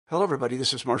Hello, everybody.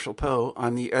 This is Marshall Poe.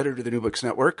 I'm the editor of the New Books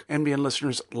Network. NBN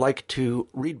listeners like to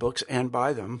read books and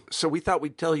buy them. So we thought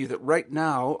we'd tell you that right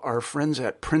now, our friends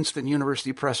at Princeton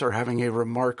University Press are having a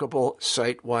remarkable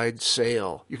site-wide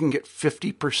sale. You can get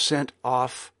 50%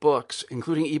 off books,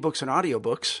 including ebooks and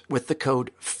audiobooks, with the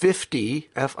code 50,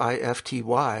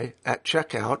 F-I-F-T-Y, at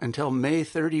checkout until May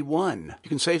 31. You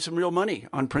can save some real money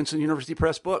on Princeton University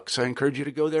Press books. I encourage you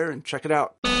to go there and check it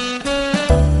out.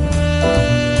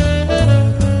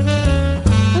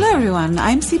 Hello everyone,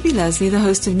 I'm C.P. Leslie, the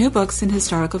host of New Books in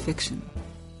Historical Fiction.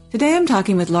 Today I'm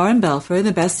talking with Lauren Belfer,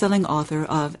 the best-selling author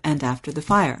of And After the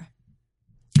Fire.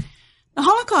 The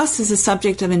Holocaust is a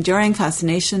subject of enduring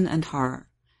fascination and horror,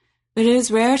 but it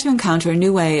is rare to encounter a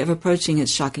new way of approaching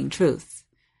its shocking truth.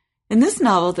 In this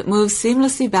novel that moves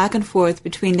seamlessly back and forth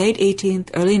between late 18th,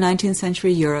 early 19th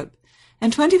century Europe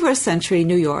and 21st century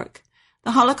New York,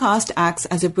 the Holocaust acts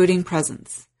as a brooding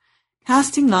presence,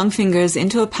 casting long fingers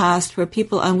into a past where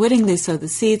people unwittingly sow the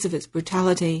seeds of its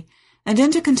brutality, and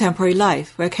into contemporary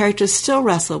life where characters still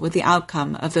wrestle with the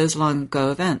outcome of those long-ago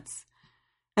events.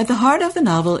 At the heart of the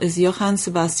novel is Johann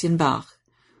Sebastian Bach,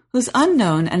 whose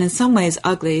unknown and in some ways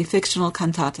ugly fictional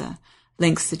cantata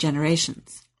links the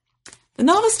generations. The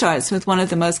novel starts with one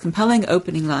of the most compelling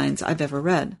opening lines I've ever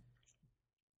read.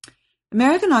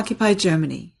 American-occupied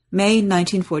Germany, May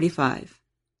 1945.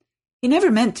 He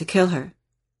never meant to kill her.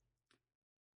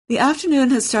 The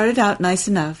afternoon had started out nice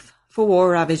enough for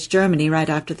war-ravaged Germany right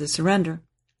after the surrender.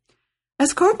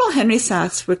 As Corporal Henry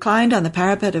Sachs reclined on the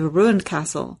parapet of a ruined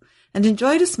castle and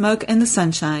enjoyed a smoke in the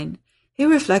sunshine, he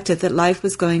reflected that life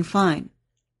was going fine.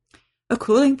 A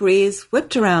cooling breeze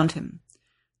whipped around him.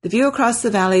 The view across the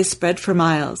valley spread for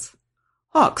miles.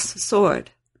 Hawks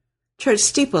soared. Church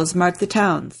steeples marked the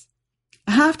towns.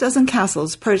 A half-dozen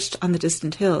castles perched on the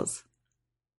distant hills.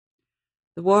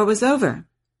 The war was over.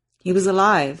 He was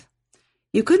alive.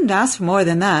 You couldn't ask for more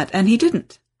than that, and he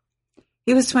didn't.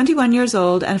 He was 21 years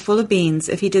old and full of beans,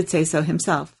 if he did say so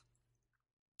himself.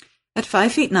 At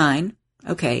 5'9",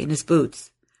 in his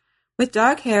boots, with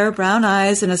dark hair, brown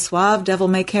eyes, and a suave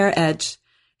devil-may-care edge,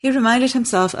 he reminded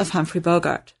himself of Humphrey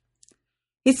Bogart.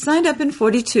 He'd signed up in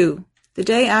 42, the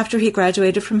day after he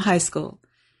graduated from high school,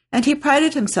 and he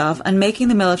prided himself on making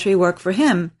the military work for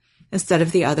him instead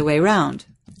of the other way round.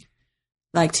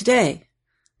 Like today.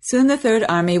 Soon the Third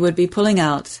Army would be pulling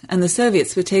out, and the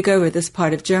Soviets would take over this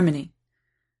part of Germany.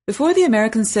 Before the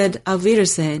Americans said Auf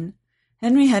Wiedersehen,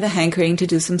 Henry had a hankering to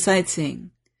do some sightseeing.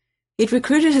 He'd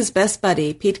recruited his best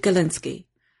buddy, Pete Galinsky,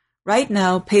 right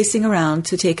now pacing around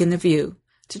to take in the view,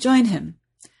 to join him.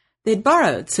 They'd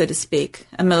borrowed, so to speak,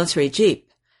 a military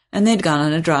jeep, and they'd gone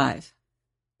on a drive.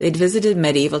 They'd visited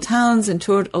medieval towns and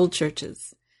toured old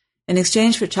churches. In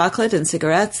exchange for chocolate and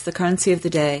cigarettes, the currency of the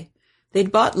day, they'd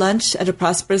bought lunch at a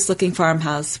prosperous-looking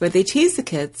farmhouse where they teased the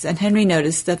kids, and Henry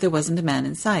noticed that there wasn't a man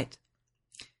in sight.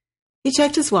 He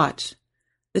checked his watch.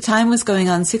 The time was going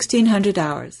on 1600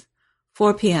 hours,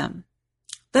 4 p.m.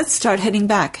 "Let's start heading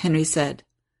back," Henry said.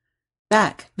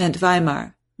 Back meant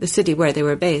Weimar, the city where they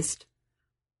were based.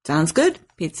 "Sounds good,"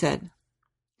 Pete said.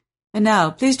 And now,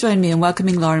 please join me in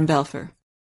welcoming Lauren Belfer.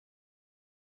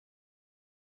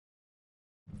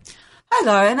 Hi,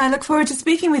 Lauren. I look forward to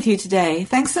speaking with you today.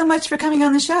 Thanks so much for coming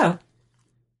on the show.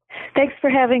 Thanks for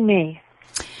having me.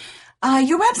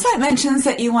 Your website mentions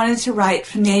that you wanted to write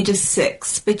from the age of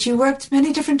 6, but you worked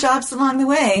many different jobs along the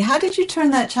way. How did you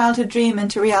turn that childhood dream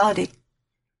into reality?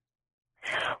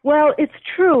 Well, it's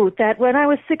true that when I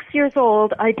was 6 years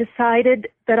old, I decided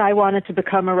that I wanted to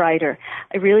become a writer.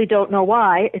 I really don't know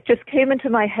why. It just came into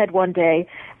my head one day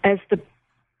as the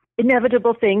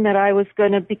inevitable thing that I was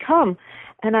going to become.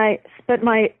 And I spent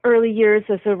my early years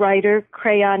as a writer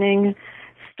crayoning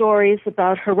stories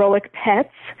about heroic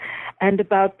pets and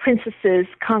about princesses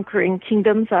conquering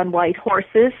kingdoms on white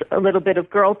horses, a little bit of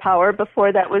girl power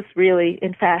before that was really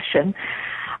in fashion.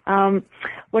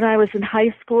 When I was in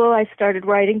high school, I started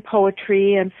writing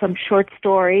poetry and some short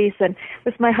stories, and it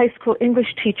was my high school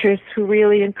English teachers who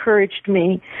really encouraged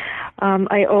me.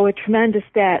 I owe a tremendous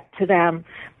debt to them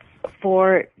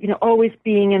for, always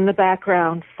being in the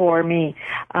background for me.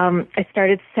 I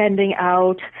started sending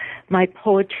out my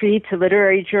poetry to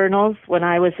literary journals when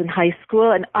I was in high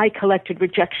school, and I collected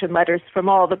rejection letters from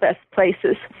all the best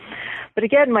places. But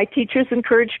again, my teachers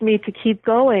encouraged me to keep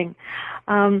going.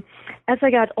 As I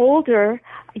got older,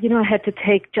 I had to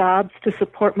take jobs to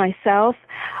support myself.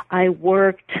 I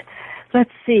worked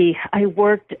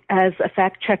as a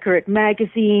fact checker at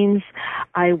magazines.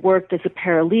 I worked as a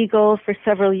paralegal for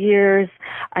several years.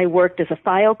 I worked as a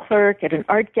file clerk at an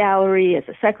art gallery, as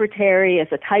a secretary, as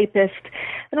a typist.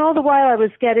 And all the while I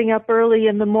was getting up early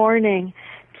in the morning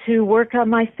to work on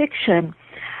my fiction.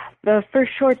 The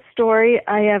first short story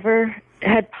I ever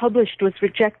had published was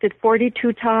rejected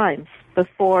 42 times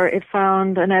before it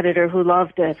found an editor who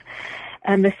loved it.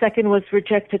 And the second was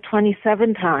rejected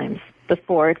 27 times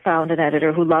before it found an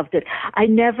editor who loved it. I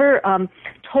never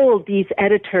told these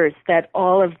editors that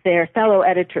all of their fellow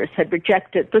editors had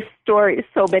rejected the story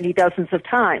so many dozens of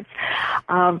times.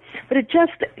 But it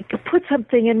just put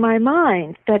something in my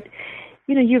mind that,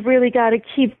 you've really got to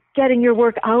keep getting your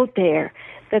work out there,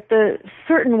 that the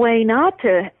certain way not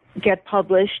to get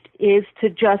published is to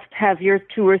just have your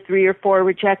 2 or 3 or 4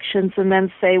 rejections and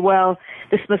then say, well,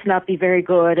 this must not be very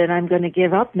good and I'm going to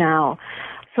give up now.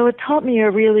 So it taught me a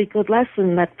really good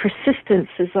lesson that persistence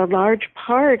is a large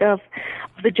part of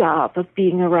the job of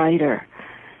being a writer.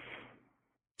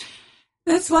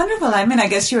 That's wonderful. I mean, I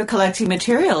guess you were collecting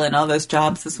material in all those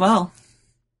jobs as well.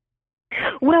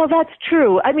 Well, that's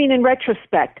true. I mean, in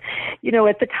retrospect,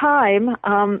 at the time,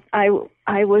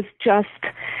 I was just,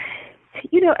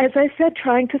 as I said,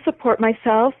 trying to support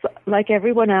myself like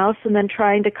everyone else and then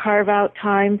trying to carve out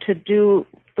time to do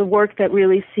the work that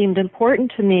really seemed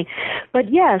important to me.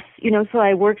 But yes, so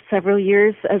I worked several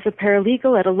years as a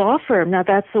paralegal at a law firm. Now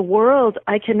that's a world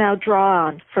I can now draw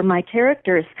on for my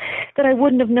characters that I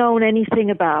wouldn't have known anything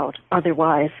about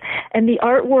otherwise. And the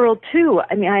art world too.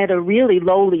 I mean, I had a really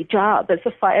lowly job as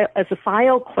a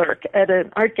file clerk at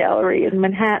an art gallery in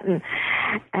Manhattan.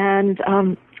 And,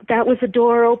 that was a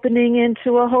door opening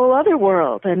into a whole other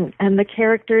world and the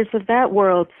characters of that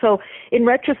world. So in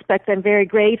retrospect, I'm very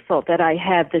grateful that I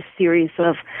had this series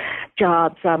of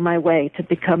jobs on my way to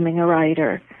becoming a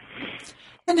writer.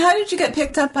 And how did you get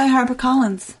picked up by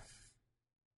HarperCollins?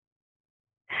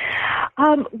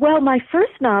 Well, my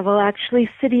first novel, actually,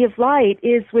 City of Light,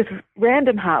 is with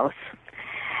Random House.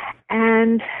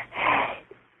 And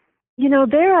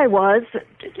there I was,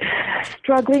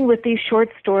 struggling with these short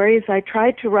stories. I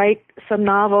tried to write some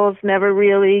novels, never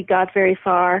really got very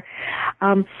far.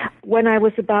 When I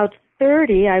was about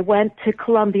 30, I went to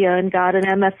Columbia and got an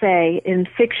MFA in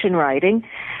fiction writing,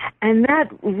 and that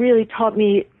really taught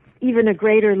me even a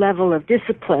greater level of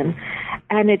discipline,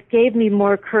 and it gave me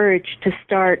more courage to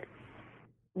start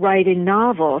writing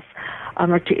novels,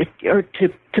 or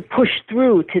to push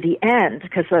through to the end,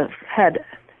 because I had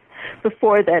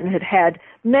before then had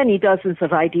many dozens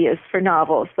of ideas for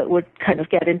novels that would kind of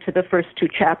get into the first 2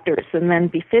 chapters and then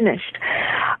be finished.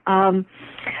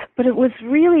 But it was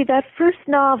really that first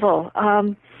novel.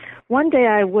 One day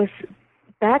I was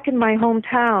back in my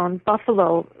hometown,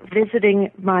 Buffalo,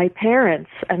 visiting my parents,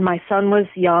 and my son was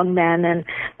young then, and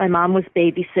my mom was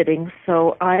babysitting.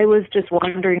 So I was just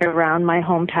wandering around my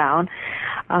hometown,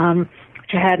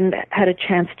 which I hadn't had a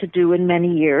chance to do in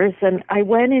many years. And I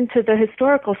went into the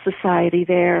Historical Society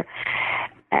there,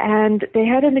 and they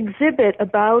had an exhibit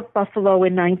about Buffalo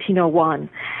in 1901.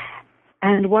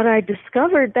 And what I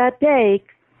discovered that day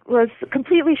was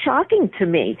completely shocking to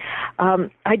me.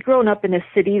 I'd grown up in a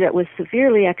city that was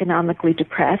severely economically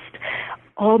depressed.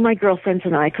 All my girlfriends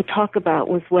and I could talk about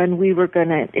was when we were going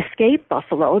to escape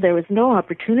Buffalo. There was no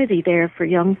opportunity there for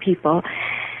young people.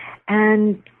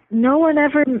 And no one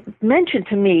ever mentioned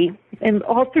to me, and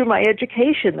all through my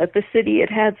education, that the city had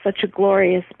had such a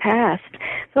glorious past.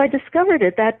 So I discovered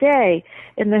it that day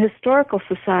in the Historical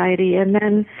Society, and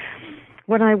then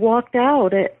when I walked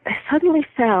out, I suddenly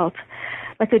felt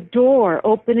like a door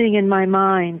opening in my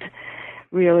mind,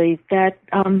 really, that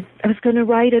I was going to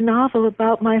write a novel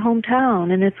about my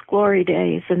hometown and its glory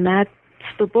days, and that's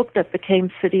the book that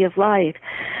became City of Light.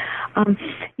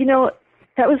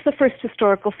 That was the first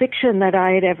historical fiction that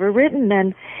I had ever written,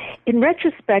 and in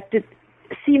retrospect, it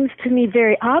seems to me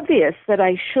very obvious that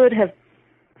I should have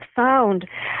found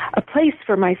a place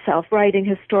for myself writing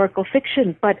historical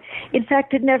fiction, but in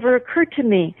fact it never occurred to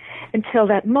me until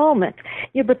that moment.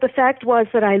 But the fact was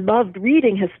that I loved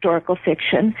reading historical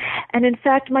fiction, and in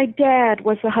fact my dad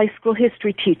was a high school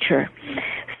history teacher.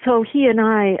 So he and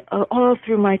I, all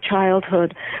through my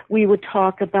childhood, we would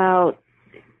talk about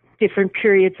different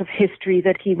periods of history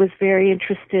that he was very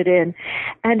interested in,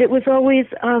 and it was always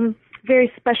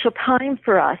very special time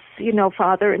for us,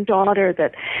 father and daughter,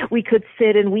 that we could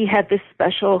sit and we had this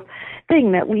special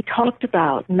thing that we talked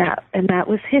about, and that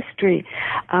was history.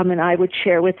 And I would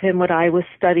share with him what I was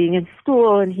studying in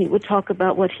school, and he would talk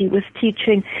about what he was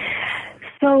teaching.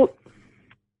 So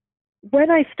when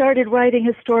I started writing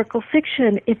historical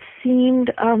fiction, it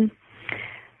seemed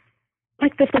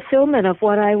like the fulfillment of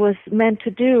what I was meant to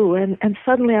do, and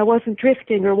suddenly I wasn't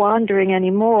drifting or wandering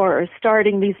anymore, or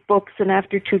starting these books and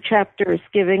after 2 chapters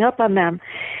giving up on them,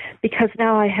 because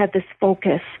now I had this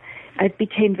focus. It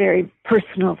became very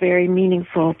personal, very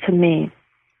meaningful to me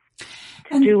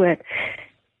to do it.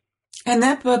 And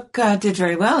that book did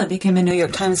very well. It became a New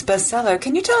York Times bestseller.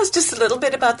 Can you tell us just a little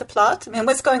bit about the plot? I mean,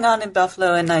 what's going on in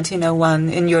Buffalo in 1901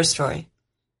 in your story?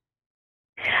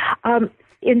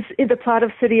 In the plot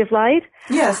of City of Light?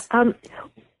 Yes.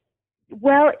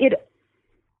 Well, it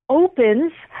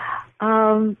opens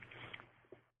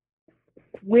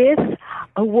with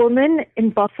a woman in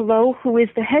Buffalo who is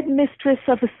the headmistress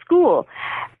of a school.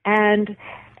 And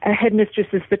a headmistress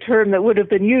is the term that would have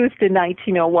been used in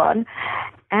 1901.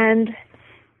 And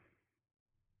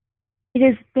it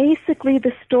is basically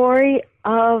the story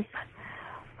of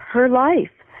her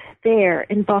life there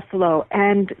in Buffalo.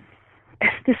 And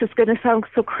this is going to sound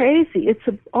so crazy. It's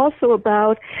also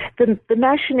about the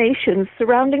machinations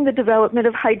surrounding the development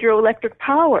of hydroelectric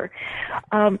power,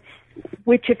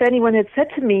 which if anyone had said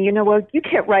to me, well, you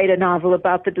can't write a novel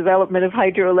about the development of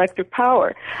hydroelectric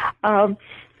power.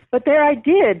 But there I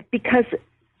did, because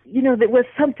there was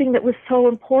something that was so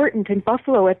important in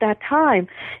Buffalo at that time.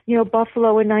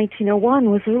 Buffalo in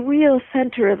 1901 was a real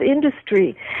center of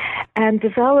industry and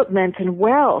development and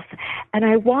wealth. And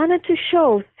I wanted to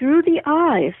show through the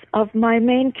eyes of my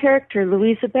main character,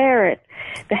 Louisa Barrett,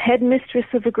 the headmistress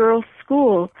of a girls'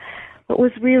 school, what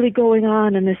was really going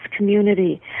on in this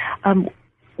community,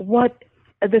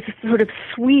 this sort of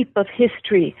sweep of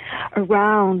history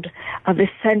around the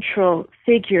central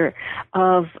figure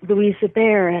of Louisa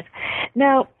Barrett.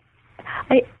 Now,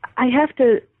 I have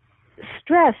to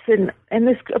stress, and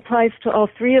this applies to all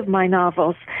three of my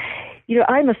novels,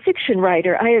 I'm a fiction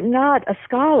writer. I am not a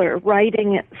scholar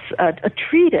writing a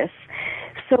treatise.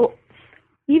 So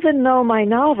even though my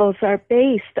novels are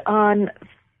based on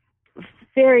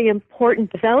very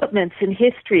important developments in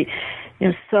history,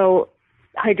 so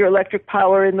hydroelectric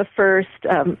power in the first,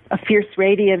 A Fierce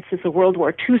Radiance is a World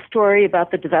War II story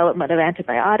about the development of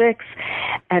antibiotics,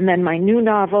 and then my new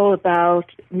novel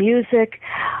about music.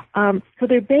 So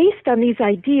they're based on these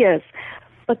ideas,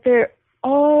 but they're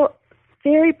all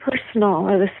very personal.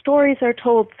 The stories are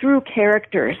told through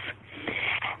characters.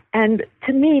 And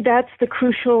to me, that's the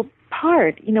crucial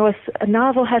part. A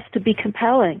novel has to be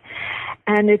compelling.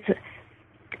 And it's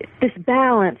this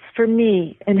balance for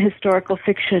me in historical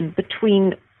fiction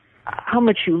between how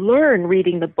much you learn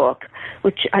reading the book,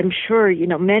 which I'm sure,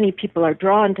 many people are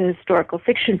drawn to historical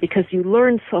fiction because you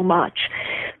learn so much,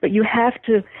 but you have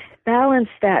to balance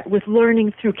that with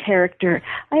learning through character.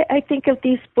 I think of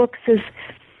these books as,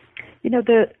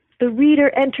 the reader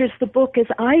enters the book as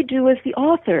I do as the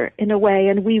author, in a way,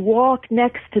 and we walk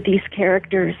next to these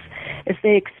characters as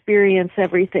they experience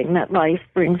everything that life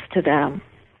brings to them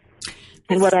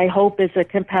in what I hope is a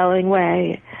compelling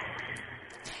way.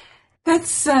 That's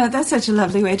such a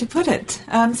lovely way to put it.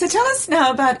 So tell us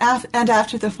now about And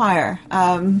After the Fire.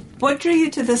 What drew you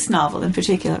to this novel in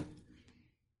particular?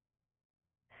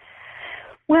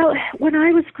 Well, when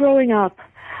I was growing up,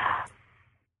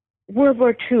 World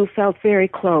War II felt very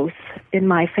close in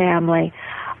my family.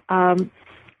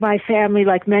 My family,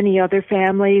 like many other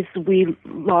families, we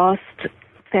lost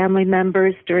family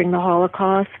members during the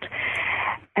Holocaust.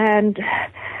 And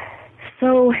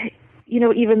so,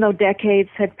 even though decades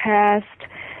had passed,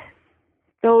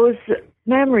 those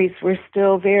memories were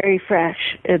still very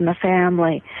fresh in the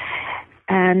family.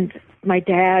 And my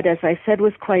dad, as I said,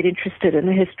 was quite interested in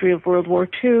the history of World War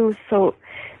II, so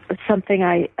it's something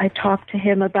I talked to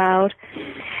him about.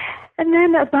 And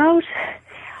then about,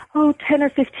 10 or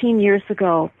 15 years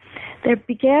ago, there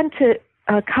began to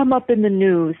come up in the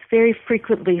news very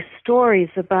frequently stories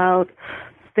about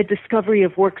the discovery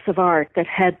of works of art that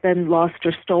had been lost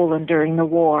or stolen during the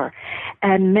war.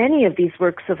 And many of these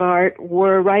works of art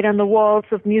were right on the walls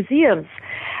of museums,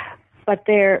 but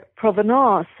their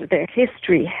provenance, their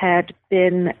history, had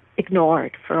been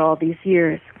ignored for all these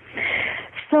years.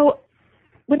 So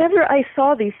whenever I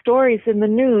saw these stories in the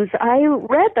news, I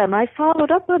read them, I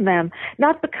followed up on them,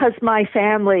 not because my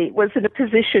family was in a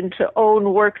position to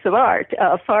own works of art,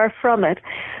 far from it,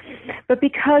 but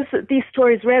because these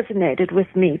stories resonated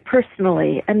with me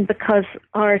personally, and because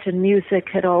art and music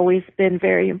had always been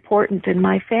very important in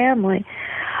my family.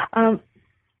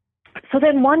 So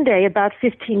then one day, about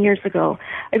 15 years ago,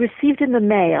 I received in the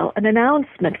mail an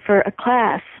announcement for a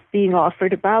class being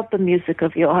offered about the music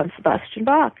of Johann Sebastian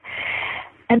Bach.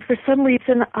 And for some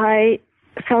reason, I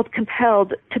felt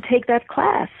compelled to take that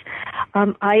class.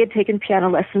 I had taken piano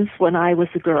lessons when I was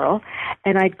a girl,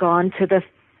 and I'd gone to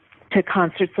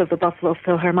concerts of the Buffalo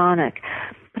Philharmonic.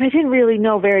 But I didn't really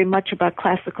know very much about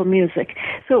classical music.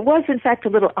 So it was, in fact, a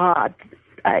little odd.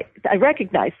 I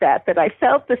recognized that I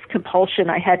felt this compulsion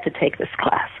I had to take this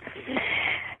class.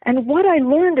 And what I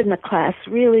learned in the class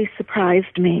really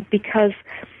surprised me, because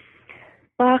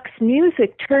Bach's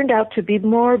music turned out to be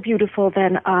more beautiful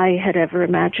than I had ever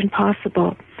imagined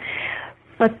possible.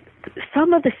 But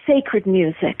some of the sacred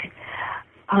music,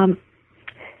 the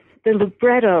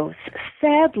librettos,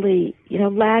 sadly,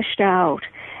 lashed out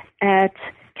at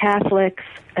Catholics,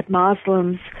 at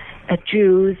Muslims, at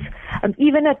Jews,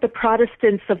 even at the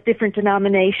Protestants of different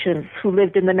denominations who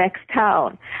lived in the next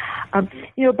town.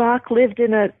 Bach lived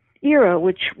in an era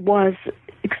which was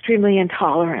extremely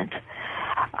intolerant.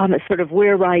 It's sort of,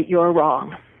 we're right, you're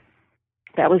wrong.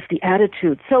 That was the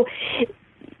attitude. So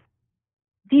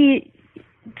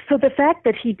the fact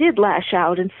that he did lash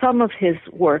out in some of his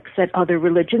works at other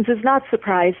religions is not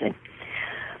surprising.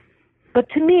 But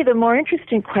to me, the more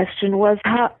interesting question was,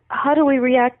 how do we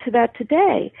react to that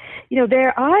today?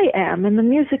 There I am, and the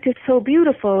music is so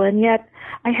beautiful, and yet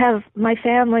my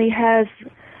family has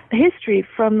a history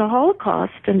from the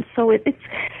Holocaust, and so it's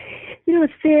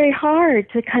very hard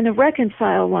to kind of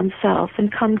reconcile oneself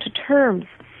and come to terms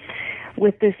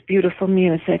with this beautiful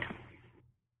music.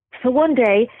 So one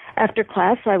day after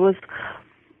class, I was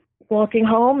walking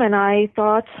home, and I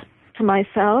thought to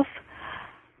myself,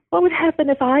 what would happen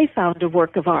if I found a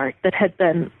work of art that had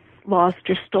been lost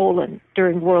or stolen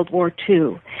during World War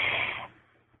II?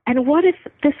 And what if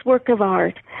this work of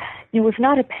art was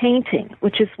not a painting,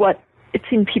 which is what it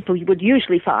seemed people would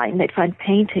usually find. They'd find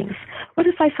paintings. What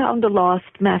if I found a lost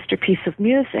masterpiece of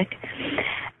music?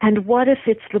 And what if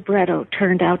its libretto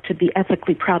turned out to be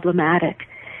ethically problematic?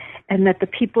 And that the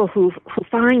people who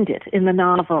find it in the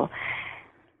novel,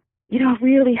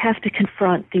 really have to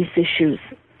confront these issues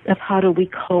of how do we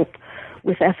cope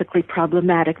with ethically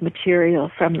problematic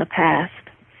material from the past.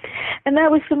 And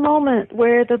that was the moment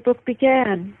where the book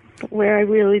began, where I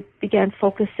really began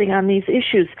focusing on these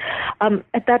issues.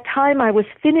 At that time, I was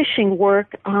finishing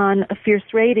work on A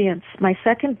Fierce Radiance, my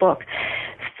second book.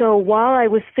 So while I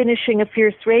was finishing A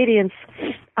Fierce Radiance,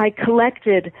 I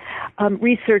collected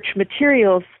research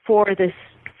materials for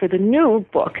the new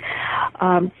book.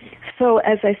 So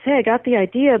as I say, I got the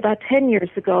idea about 10 years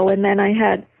ago, and then I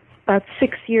had about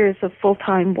 6 years of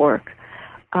full-time work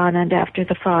on and after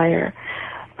the fire.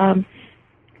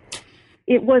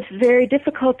 It was very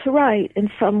difficult to write. In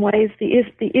some ways,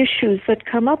 the issues that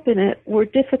come up in it were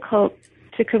difficult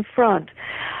to confront.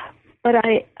 But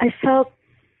I felt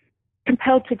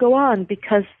compelled to go on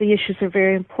because the issues are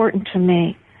very important to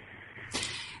me.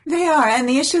 They are, and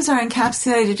the issues are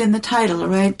encapsulated in the title,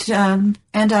 right? And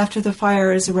After the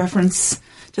Fire is a reference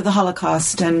to the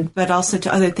Holocaust, but also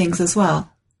to other things as well.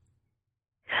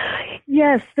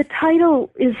 Yes, the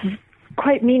title is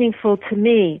quite meaningful to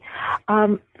me.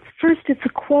 First, it's a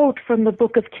quote from the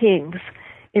Book of Kings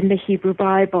in the Hebrew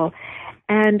Bible.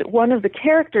 And one of the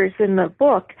characters in the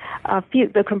book,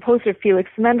 the composer Felix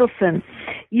Mendelssohn,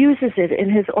 uses it in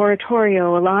his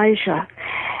oratorio, Elijah.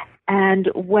 And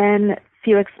when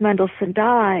Felix Mendelssohn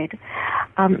died,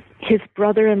 his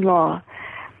brother-in-law,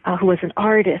 who was an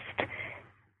artist,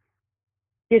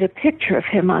 did a picture of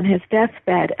him on his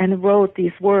deathbed and wrote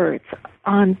these words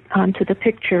onto the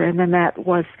picture, and then that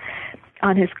was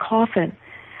on his coffin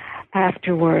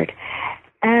afterward.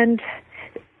 And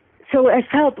so I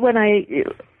felt when I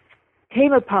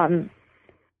came upon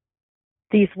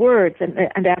these words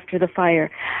and After the Fire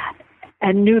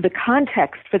and knew the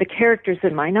context for the characters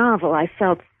in my novel, I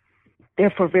felt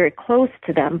therefore very close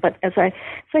to them. But as I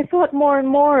thought more and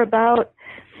more about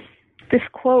this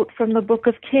quote from the Book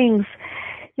of Kings,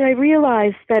 I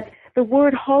realized that the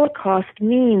word Holocaust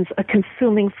means a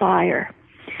consuming fire.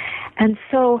 And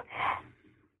so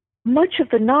much of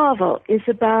the novel is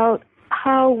about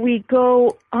how we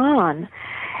go on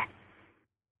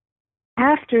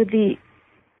after the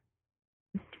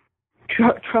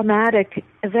traumatic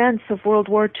events of World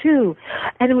War II.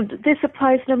 And this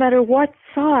applies no matter what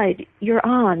side you're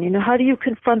on. How do you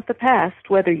confront the past,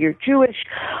 whether you're Jewish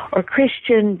or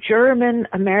Christian, German,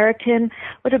 American?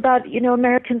 What about,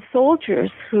 American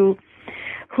soldiers who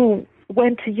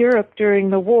went to Europe during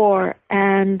the war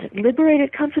and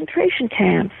liberated concentration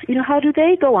camps? How do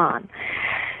they go on?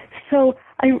 So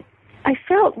I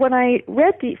felt when I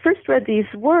first read these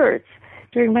words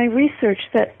during my research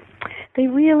that they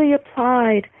really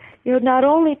applied, not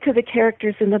only to the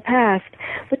characters in the past,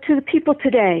 but to the people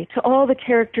today, to all the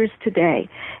characters today,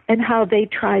 and how they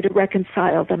try to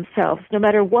reconcile themselves, no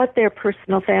matter what their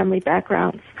personal family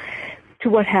backgrounds, to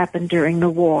what happened during the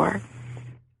war.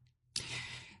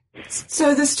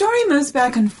 So the story moves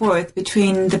back and forth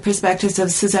between the perspectives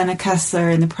of Susanna Kessler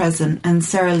in the present and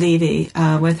Sarah Levy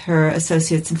with her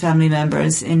associates and family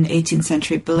members in 18th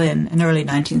century Berlin and early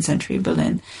 19th century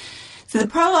Berlin. So the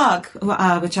prologue,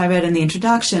 which I read in the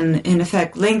introduction, in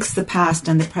effect links the past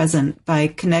and the present by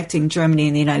connecting Germany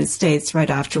and the United States right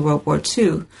after World War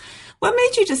II. What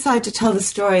made you decide to tell the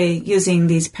story using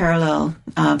these parallel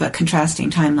but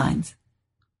contrasting timelines?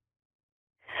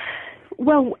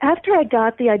 Well, after I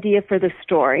got the idea for the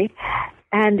story,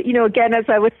 and, again, as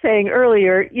I was saying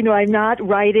earlier, I'm not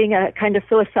writing a kind of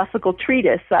philosophical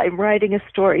treatise. I'm writing a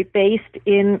story based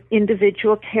in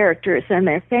individual characters and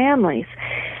their families.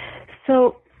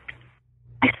 So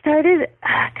I started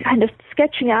kind of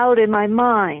sketching out in my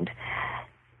mind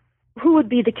who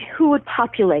would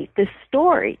populate this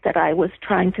story that I was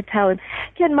trying to tell. And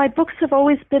again, my books have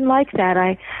always been like that.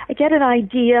 I get an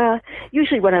idea,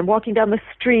 usually when I'm walking down the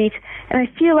street, and I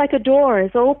feel like a door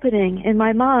is opening in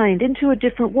my mind into a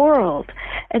different world.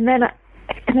 And then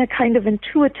in a kind of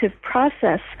intuitive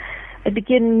process, I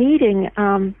begin meeting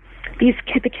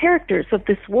the characters of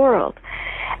this world.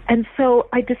 And so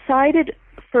I decided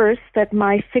first that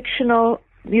my fictional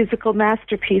musical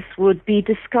masterpiece would be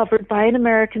discovered by an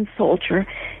American soldier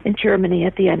in Germany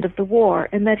at the end of the war,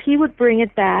 and that he would bring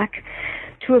it back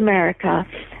to America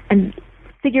and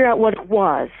figure out what it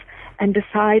was and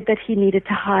decide that he needed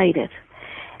to hide it.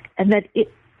 And that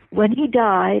when he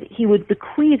died, he would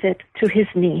bequeath it to his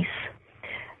niece,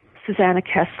 Susanna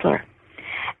Kessler.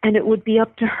 And it would be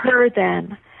up to her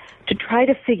then to try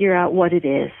to figure out what it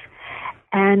is.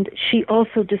 And she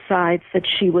also decides that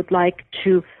she would like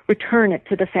to return it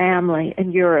to the family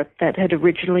in Europe that had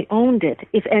originally owned it,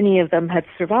 if any of them had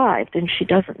survived. And she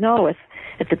doesn't know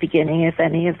at the beginning if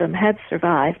any of them had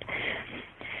survived.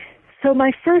 So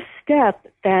my first step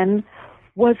then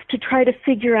was to try to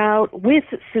figure out, with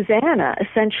Susanna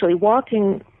essentially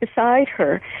walking beside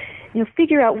her,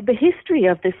 figure out the history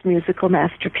of this musical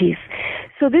masterpiece.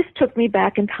 So this took me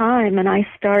back in time, and I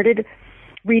started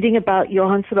reading about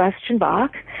Johann Sebastian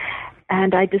Bach,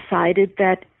 and I decided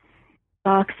that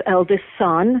Bach's eldest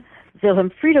son, Wilhelm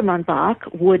Friedemann Bach,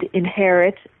 would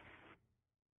inherit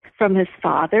from his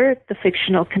father the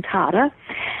fictional cantata.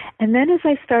 And then as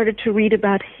I started to read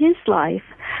about his life,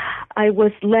 I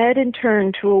was led in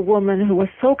turn to a woman who was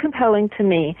so compelling to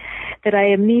me that I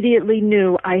immediately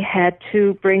knew I had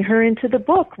to bring her into the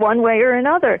book one way or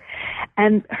another.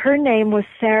 And her name was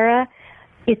Sarah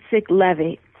Itzig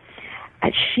Levy.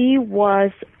 And she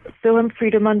was Wilhelm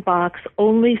Friedemann Bach's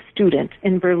only student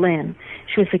in Berlin.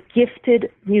 She was a gifted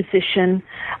musician,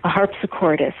 a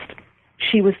harpsichordist.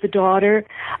 She was the daughter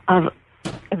of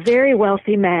a very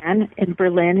wealthy man in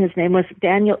Berlin. His name was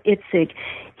Daniel Itzig.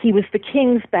 He was the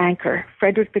king's banker,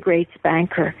 Frederick the Great's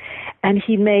banker, and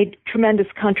he made tremendous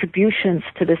contributions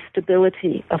to the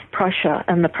stability of Prussia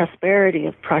and the prosperity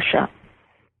of Prussia.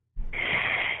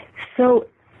 So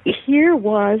here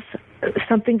was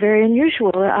something very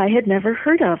unusual that I had never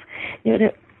heard of.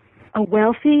 A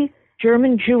wealthy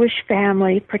German Jewish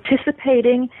family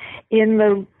participating in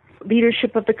the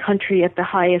leadership of the country at the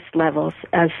highest levels.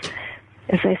 As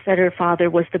I said, her father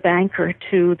was the banker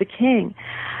to the king.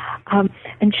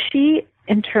 And she,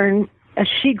 in turn, as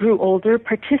she grew older,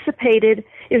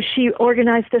 she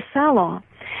organized a salon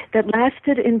that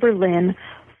lasted in Berlin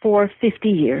for 50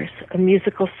 years, a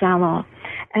musical salon.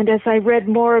 And as I read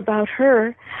more about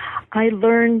her, I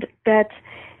learned that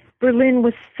Berlin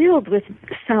was filled with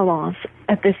salons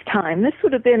at this time. This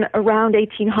would have been around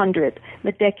 1800,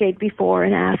 the decade before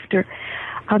and after.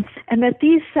 And that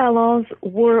these salons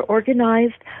were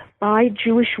organized by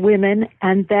Jewish women,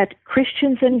 and that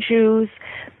Christians and Jews,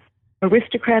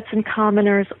 aristocrats and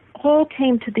commoners, all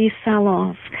came to these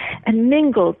salons and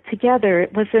mingled together.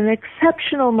 It was an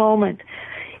exceptional moment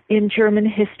in German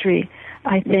history,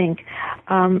 I think,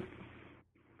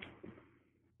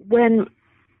 when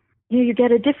you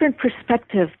get a different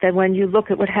perspective than when you look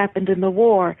at what happened in the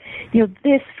war.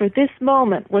 This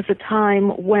moment was a time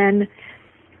when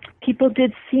people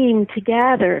did seem to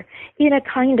gather in a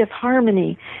kind of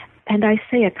harmony. And I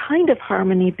say a kind of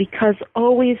harmony because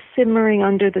always simmering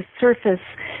under the surface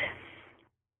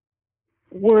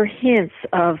were hints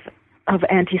of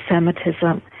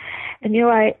anti-Semitism. And,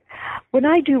 when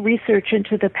I do research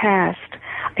into the past,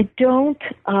 I don't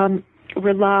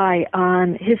rely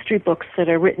on history books that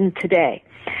are written today.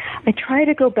 I try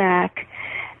to go back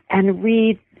and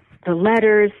read the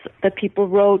letters that people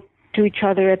wrote to each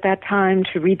other at that time,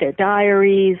 to read their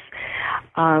diaries,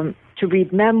 to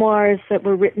read memoirs that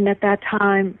were written at that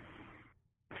time.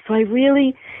 So I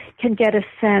really can get a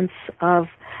sense of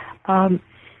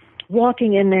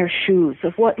walking in their shoes,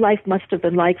 of what life must have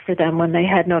been like for them when they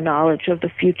had no knowledge of the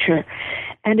future.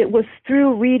 And it was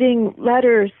through reading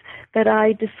letters that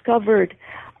I discovered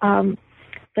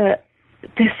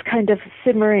this kind of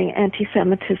simmering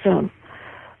anti-Semitism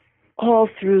all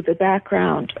through the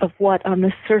background of what on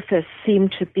the surface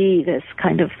seemed to be this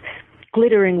kind of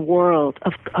glittering world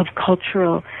of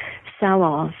cultural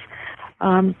salons.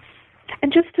 And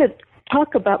just to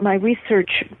talk about my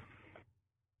research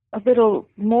a little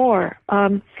more,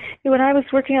 when I was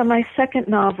working on my second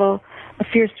novel, A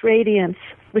Fierce Radiance,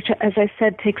 which, as I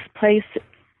said, takes place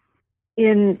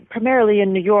primarily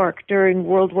in New York during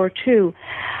World War II,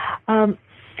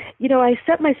 I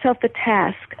set myself the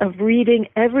task of reading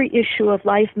every issue of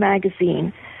Life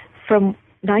magazine from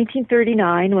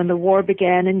 1939, when the war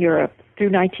began in Europe,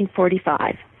 through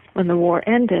 1945, when the war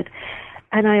ended.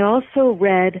 And I also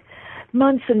read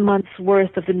months and months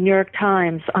worth of the New York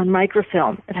Times on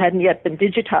microfilm. It hadn't yet been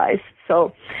digitized,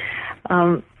 so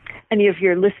any of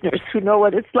your listeners who know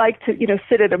what it's like to,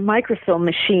 sit at a microfilm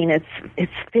machine,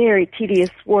 it's very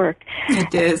tedious work.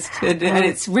 It is, and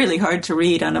it's really hard to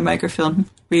read on a microfilm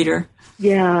reader.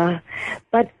 Yeah,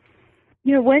 but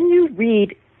when you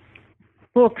read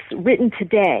books written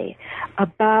today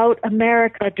about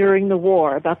America during the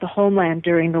war, about the homeland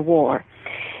during the war,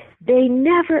 they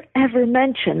never, ever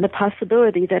mention the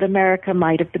possibility that America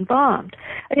might have been bombed.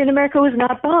 I mean, America was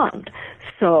not bombed.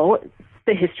 So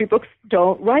the history books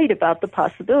don't write about the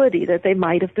possibility that they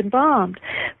might have been bombed.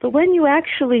 But when you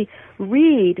actually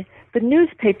read the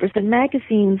newspapers and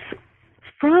magazines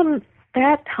from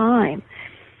that time,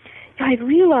 I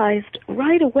realized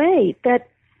right away that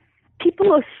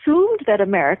people assumed that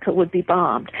America would be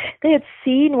bombed. They had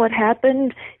seen what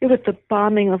happened with the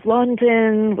bombing of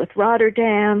London, with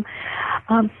Rotterdam.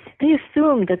 They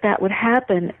assumed that would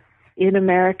happen in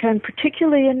America, and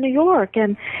particularly in New York.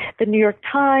 And the New York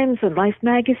Times and Life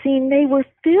magazine, they were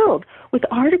filled with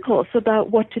articles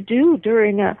about what to do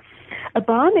during a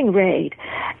bombing raid.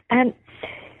 And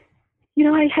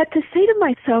I had to say to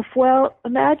myself, well,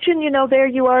 imagine, there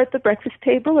you are at the breakfast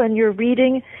table and you're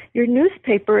reading your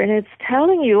newspaper and it's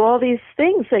telling you all these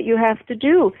things that you have to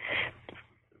do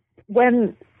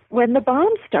when the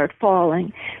bombs start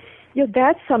falling.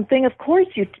 That's something, of course,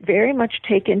 you very much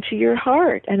take into your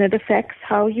heart, and it affects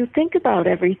how you think about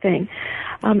everything.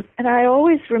 And I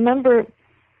always remember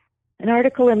an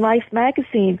article in Life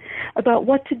magazine about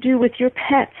what to do with your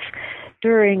pets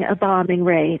during a bombing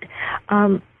raid.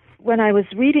 When I was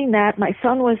reading that, my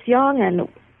son was young, and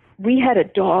we had a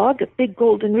dog, a big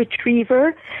golden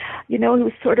retriever, who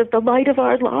was sort of the light of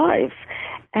our lives.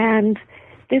 And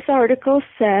this article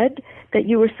said that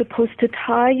you were supposed to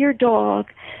tie your dog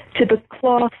to the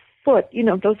cloth foot,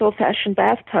 those old-fashioned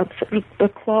bathtubs, the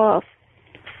cloth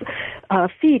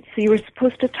feet. So you were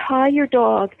supposed to tie your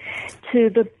dog to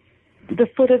the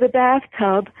foot of the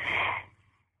bathtub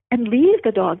and leave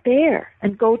the dog there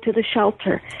and go to the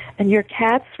shelter. And your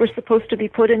cats were supposed to be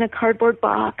put in a cardboard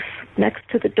box next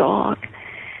to the dog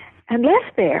and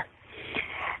left there.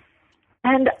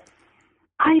 And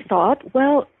I thought,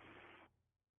 well,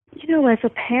 as a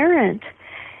parent,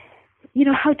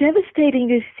 how devastating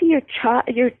to see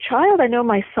your child. I know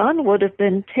my son would have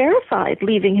been terrified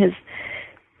leaving his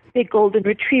big golden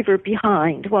retriever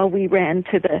behind while we ran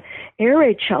to the air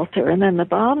raid shelter, and then the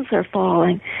bombs are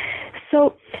falling.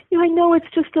 So, I know it's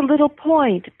just a little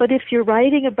point, but if you're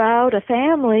writing about a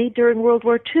family during World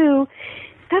War II,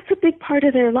 that's a big part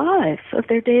of their lives, of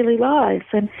their daily lives.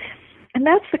 And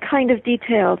that's the kind of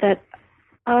detail that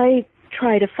I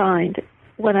try to find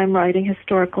when I'm writing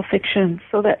historical fiction,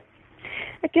 so that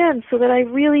I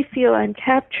really feel I'm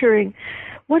capturing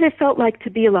what it felt like to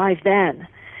be alive then,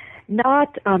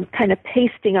 not kind of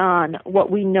pasting on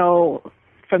what we know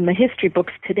from the history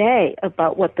books today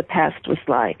about what the past was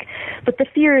like, but the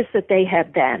fears that they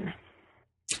had then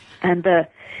and the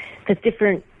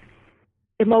different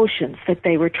emotions that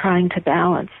they were trying to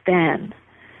balance then.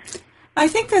 I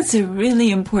think that's a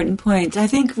really important point. I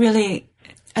think really,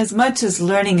 as much as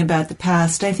learning about the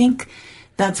past, I think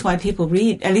that's why people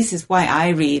read, at least it's why I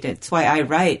read, it's why I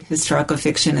write historical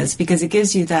fiction, is because it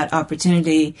gives you that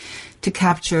opportunity to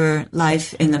capture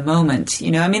life in the moment.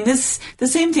 The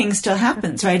same thing still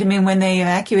happens, right? When they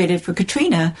evacuated for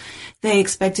Katrina, they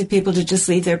expected people to just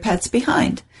leave their pets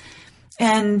behind.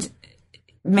 And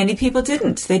many people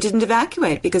didn't. They didn't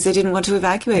evacuate because they didn't want to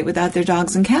evacuate without their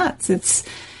dogs and cats.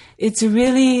 It's a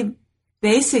really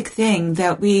basic thing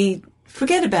that we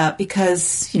forget about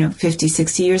because, 50,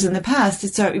 60 years in the past,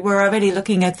 we're already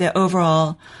looking at the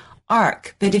overall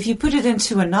arc. But if you put it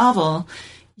into a novel,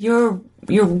 you're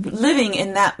living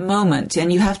in that moment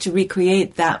and you have to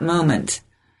recreate that moment.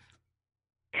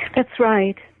 That's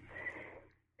right.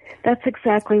 That's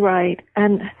exactly right.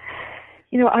 And,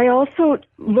 I also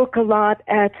look a lot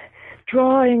at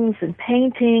drawings and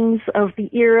paintings of the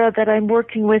era that I'm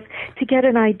working with to get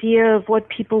an idea of what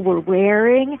people were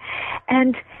wearing.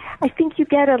 And I think you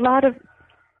get a lot of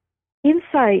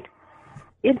insight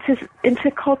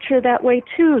into culture that way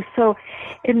too. So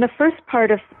in the first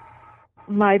part of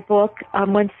my book,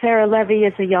 when Sarah Levy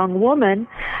is a young woman,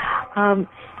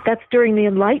 that's during the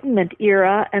Enlightenment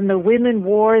era, and the women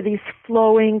wore these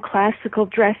flowing classical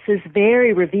dresses,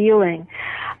 very revealing.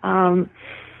 When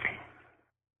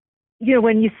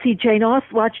you see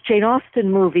watch Jane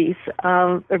Austen movies,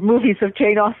 or movies of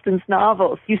Jane Austen's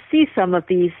novels, you see some of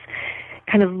these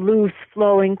kind of loose,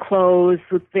 flowing clothes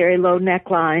with very low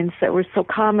necklines that were so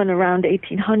common around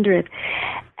 1800.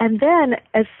 And then,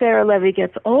 as Sarah Levy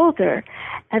gets older,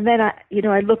 and then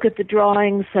I look at the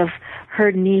drawings of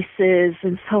her nieces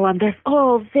and so on. They're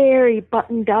all very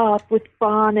buttoned up with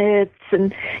bonnets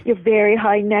and very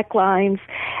high necklines.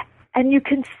 And you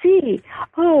can see,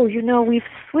 we've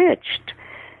switched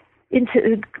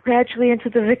gradually into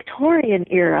the Victorian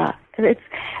era. And it's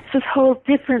this whole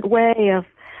different way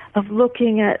of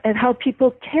looking at how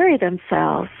people carry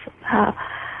themselves, how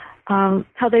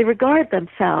they regard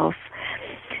themselves.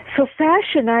 So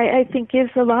fashion, I think,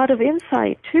 gives a lot of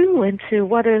insight too into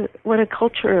what a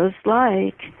culture is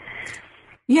like.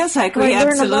 Yes, I agree,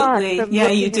 absolutely. Yeah,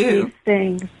 you do.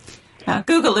 Things.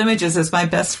 Google Images is my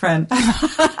best friend.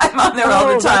 I'm on there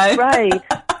all the time. That's right.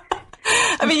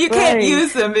 I mean, you can't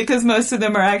use them because most of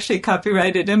them are actually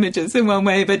copyrighted images in one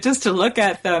way, but just to look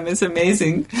at them is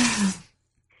amazing.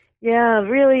 Yeah,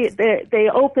 really, they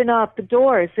open up the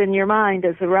doors in your mind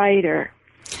as a writer.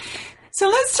 So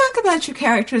let's talk about your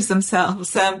characters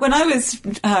themselves. When I was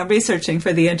researching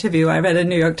for the interview, I read a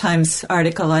New York Times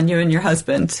article on you and your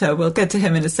husband, so we'll get to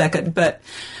him in a second. But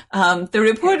the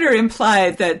reporter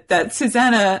implied that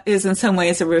Susanna is in some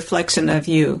ways a reflection of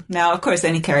you. Now, of course,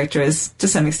 any character is to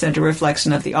some extent a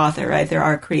reflection of the author, right? They're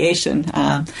our creation.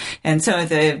 And some of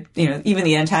the, even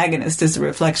the antagonist is a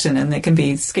reflection, and they can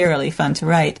be scarily fun to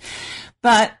write.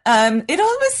 But it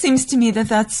always seems to me that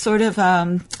that's sort of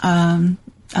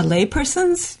a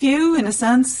layperson's view, in a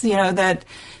sense, that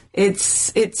it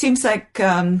seems like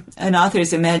an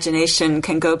author's imagination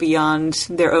can go beyond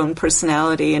their own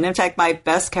personality. And in fact, my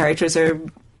best characters are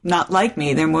not like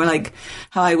me. They're more like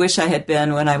how I wish I had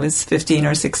been when I was 15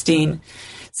 or 16.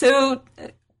 So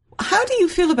how do you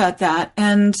feel about that?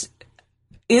 And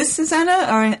is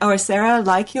Susanna or Sarah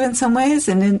like you in some ways,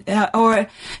 or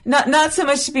not so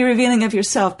much to be revealing of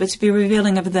yourself, but to be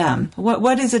revealing of them?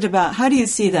 What is it about? How do you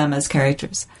see them as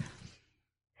characters?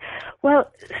 Well,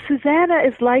 Susanna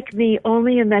is like me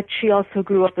only in that she also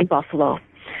grew up in Buffalo,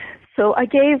 so I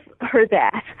gave her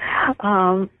that.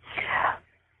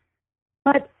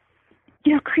 But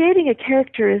creating a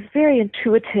character is very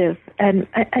intuitive, and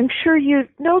I'm sure you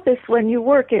know this when you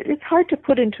work. It's hard to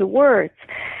put into words.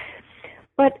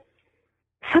 But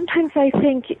sometimes I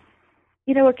think,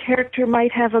 a character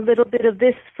might have a little bit of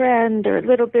this friend or a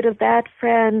little bit of that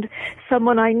friend.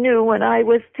 Someone I knew when I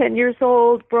was 10 years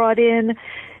old brought in,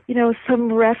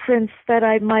 some reference that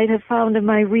I might have found in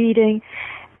my reading.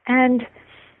 And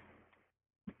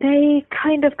they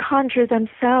kind of conjure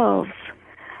themselves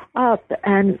up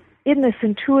and in this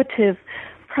intuitive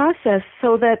process,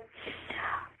 so that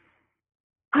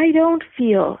I don't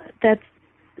feel that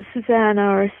Susanna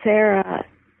or Sarah,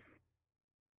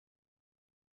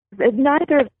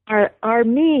 neither are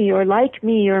me or like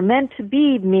me or meant to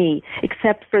be me,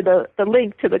 except for the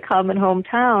link to the common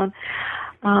hometown.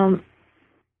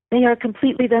 They are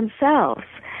completely themselves.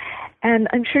 And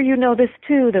I'm sure you know this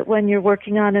too, that when you're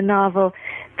working on a novel,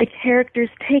 the characters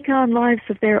take on lives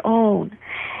of their own.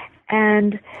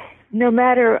 And no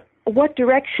matter what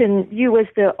direction you as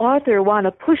the author want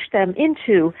to push them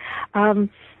into,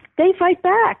 they fight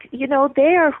back.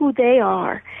 They are who they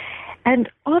are. And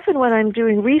often when I'm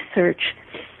doing research,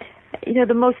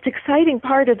 the most exciting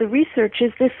part of the research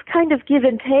is this kind of give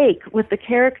and take with the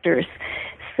characters.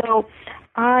 So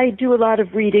I do a lot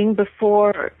of reading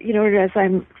before, as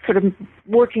I'm sort of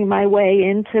working my way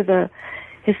into the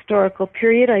historical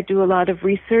period. I do a lot of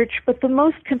research, but the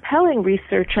most compelling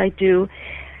research I do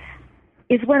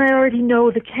is when I already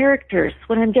know the characters,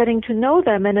 when I'm getting to know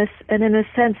them, and in a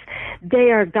sense,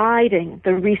 they are guiding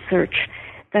the research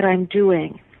that I'm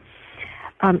doing.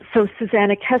 So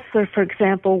Susanna Kessler, for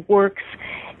example, works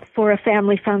for a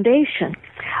family foundation.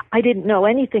 I didn't know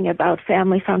anything about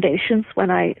family foundations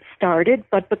when I started,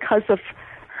 but because of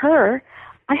her,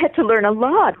 I had to learn a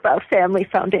lot about family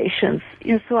foundations,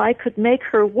 so I could make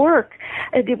her work.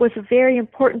 And it was a very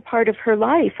important part of her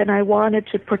life, and I wanted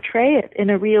to portray it in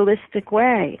a realistic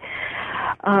way.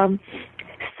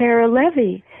 Sarah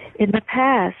Levy, in the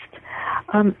past,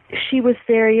 she was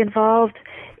very involved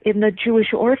in the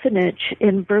Jewish orphanage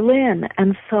in Berlin,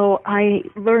 and so I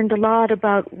learned a lot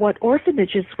about what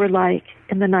orphanages were like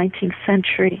in the 19th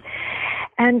century.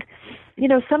 And,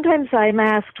 sometimes I'm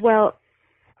asked, well,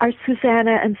 are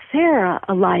Susanna and Sarah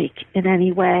alike in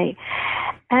any way?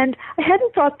 And I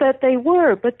hadn't thought that they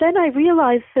were, but then I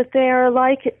realized that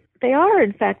they are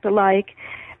in fact alike,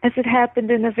 as it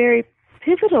happened in a very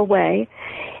pivotal way,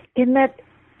 in that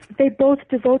they both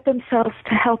devote themselves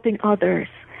to helping others.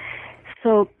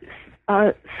 So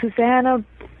Susanna,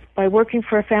 by working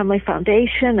for a family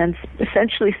foundation and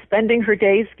essentially spending her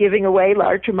days giving away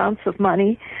large amounts of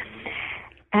money,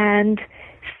 and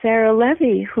Sarah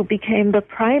Levy, who became the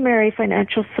primary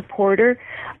financial supporter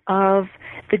of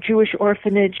the Jewish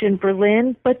orphanage in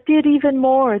Berlin, but did even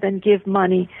more than give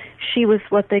money. She was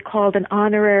what they called an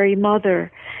honorary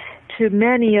mother to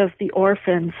many of the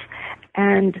orphans,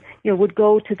 and would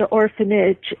go to the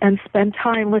orphanage and spend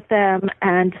time with them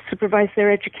and supervise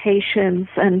their educations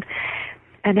and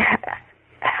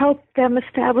help them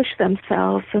establish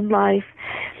themselves in life.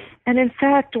 And in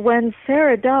fact, when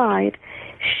Sarah died,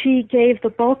 she gave the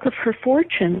bulk of her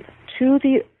fortune to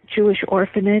the Jewish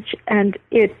orphanage, and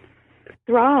it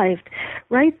thrived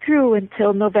right through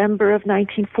until November of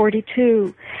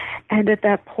 1942. And at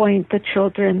that point, the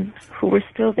children who were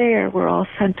still there were all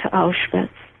sent to Auschwitz.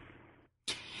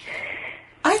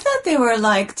 I thought they were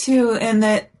alike too, in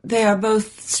that they are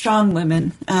both strong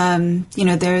women.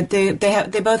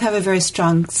 They both have a very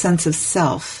strong sense of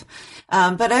self.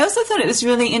 But I also thought it was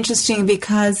really interesting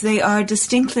because they are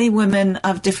distinctly women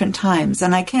of different times,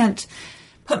 and I can't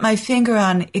put my finger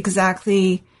on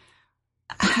exactly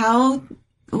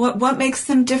what makes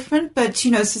them different. But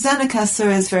Susanna Kessler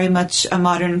is very much a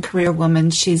modern career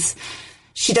woman.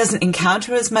 She doesn't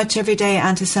encounter as much everyday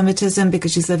anti-Semitism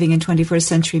because she's living in 21st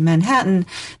century Manhattan,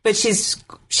 but she's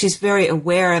very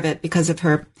aware of it because of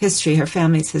her history, her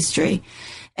family's history.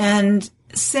 And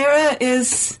Sarah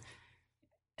is,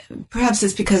 perhaps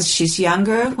it's because she's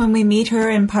younger when we meet her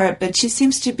in part, but she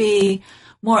seems to be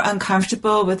more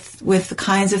uncomfortable with the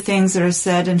kinds of things that are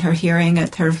said in her hearing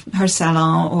at her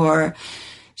salon, or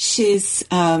she's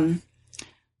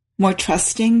more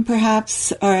trusting,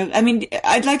 perhaps. Or,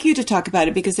 I'd like you to talk about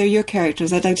it because they're your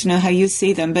characters. I'd like to know how you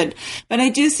see them. But I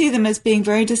do see them as being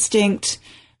very distinct,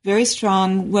 very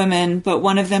strong women, but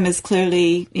one of them is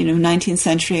clearly, 19th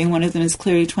century and one of them is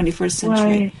clearly 21st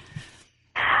century.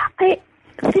 Right.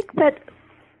 I think that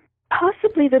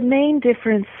possibly the main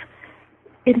difference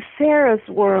in Sarah's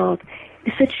world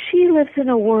is that she lives in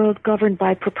a world governed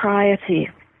by propriety.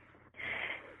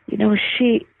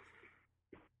 She,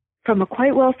 from a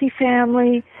quite wealthy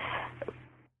family,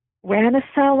 ran a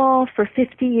salon for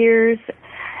 50 years,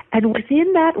 and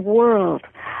within that world,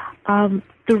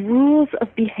 the rules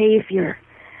of behavior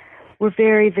were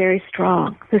very, very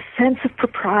strong. The sense of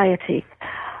propriety.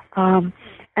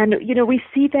 And, we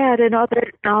see that in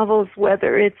other novels,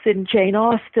 whether it's in Jane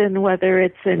Austen, whether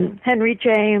it's in Henry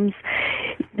James,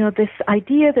 this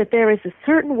idea that there is a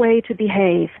certain way to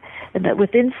behave and that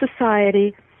within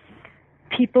society,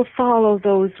 people follow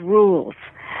those rules.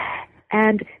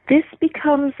 And this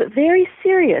becomes very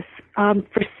serious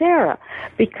for Sarah,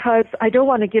 because I don't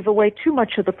want to give away too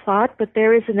much of the plot, but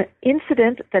there is an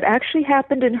incident that actually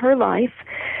happened in her life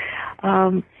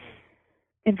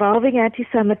involving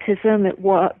anti-Semitism.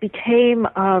 It became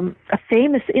a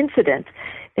famous incident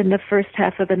in the first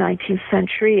half of the 19th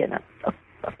century, and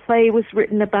a play was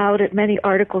written about it, many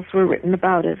articles were written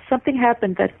about it. Something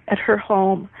happened at her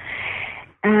home,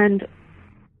 and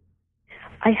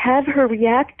I have her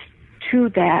react to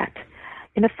that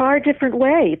in a far different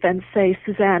way than, say,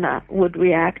 Susanna would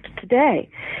react today.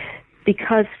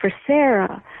 Because for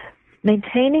Sarah,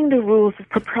 maintaining the rules of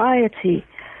propriety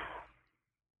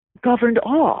governed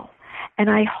all. And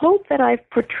I hope that I've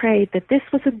portrayed that this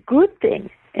was a good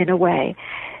thing in a way,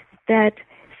 that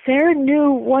Sarah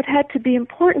knew what had to be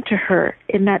important to her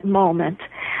in that moment.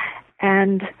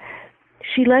 And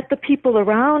she let the people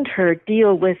around her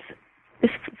deal with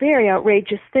this very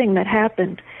outrageous thing that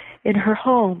happened in her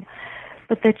home,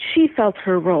 but that she felt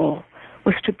her role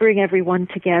was to bring everyone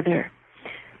together,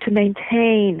 to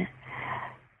maintain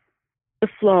the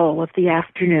flow of the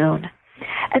afternoon.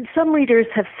 And some readers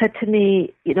have said to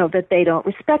me, that they don't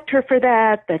respect her for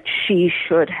that she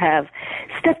should have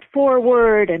stepped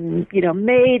forward and,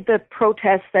 made the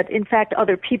protests that, in fact,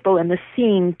 other people in the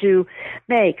scene do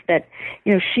make, that,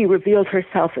 she revealed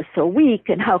herself as so weak,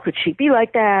 and how could she be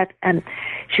like that? And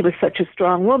she was such a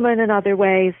strong woman in other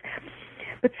ways.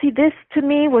 But see, this to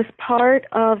me was part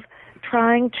of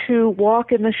trying to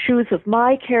walk in the shoes of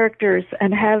my characters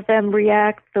and have them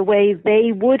react the way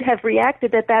they would have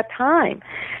reacted at that time,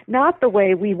 not the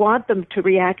way we want them to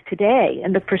react today,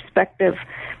 and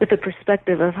with the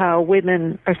perspective of how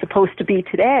women are supposed to be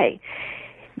today.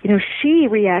 She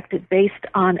reacted based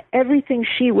on everything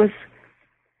she was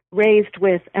raised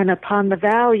with and upon the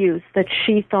values that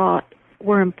she thought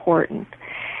were important.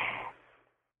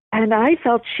 And I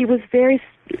felt she was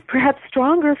perhaps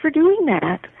stronger for doing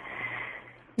that.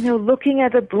 Looking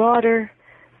at a broader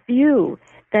view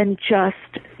than just,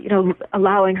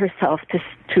 allowing herself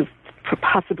to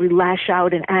possibly lash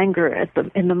out in anger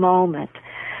in the moment.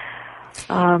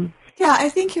 Yeah, I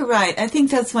think you're right. I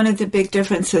think that's one of the big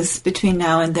differences between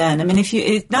now and then. I mean,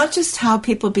 it's not just how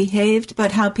people behaved,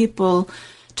 but how people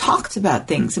talked about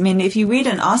things. I mean, if you read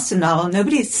an Austen novel,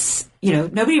 nobody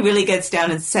really gets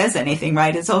down and says anything,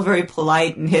 right? It's all very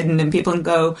polite and hidden, and people can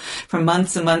go for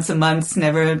months and months and months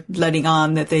never letting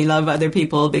on that they love other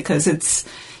people, because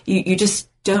you just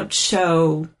don't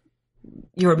show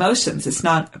your emotions. It's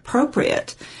not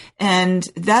appropriate. And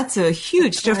that's a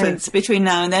huge difference between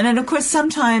now and then. And of course,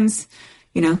 sometimes,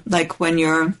 like when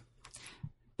your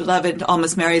beloved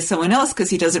almost marries someone else because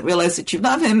he doesn't realize that you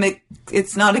love him,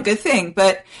 it's not a good thing.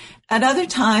 But at other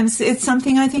times, it's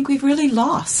something I think we've really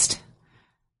lost.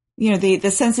 The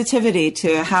sensitivity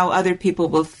to how other people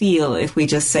will feel if we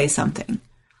just say something.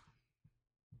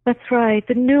 That's right.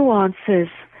 The nuances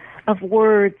of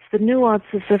words, the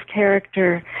nuances of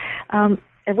character.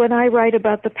 And when I write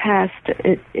about the past,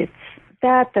 it's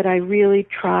that I really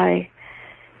try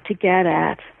to get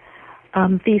at.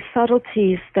 These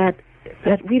subtleties that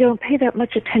we don't pay that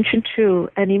much attention to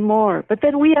anymore. But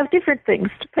then we have different things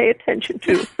to pay attention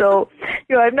to. So,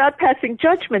 I'm not passing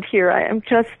judgment here. I am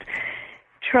just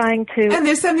trying to... And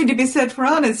there's something to be said for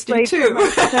honesty, too.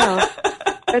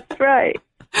 That's right.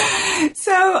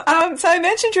 So I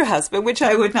mentioned your husband, which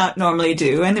I would not normally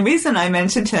do. And the reason I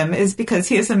mentioned him is because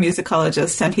he is a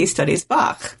musicologist and he studies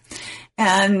Bach.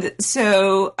 And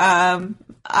so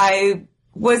I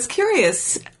was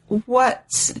curious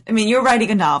you're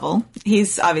writing a novel.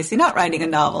 He's obviously not writing a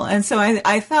novel. And so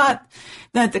I thought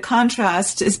that the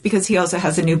contrast is because he also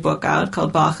has a new book out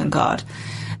called Bach and God.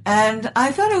 And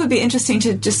I thought it would be interesting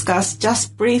to discuss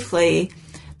just briefly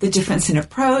the difference in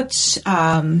approach,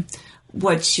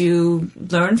 what you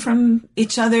learn from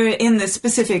each other in the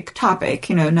specific topic,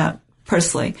 not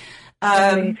personally.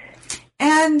 Right.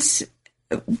 And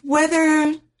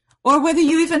whether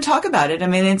you even talk about it. I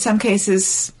mean, in some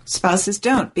cases, spouses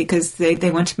don't because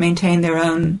they want to maintain their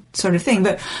own sort of thing.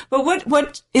 But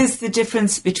what is the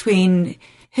difference between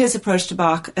his approach to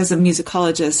Bach as a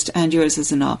musicologist and yours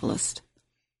as a novelist?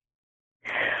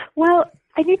 Well,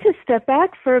 I need to step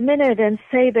back for a minute and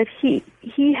say that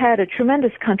he had a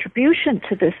tremendous contribution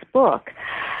to this book,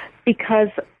 because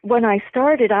when I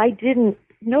started, I didn't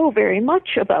know very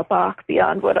much about Bach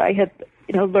beyond what I had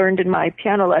learned in my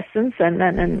piano lessons and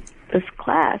then in this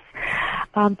class.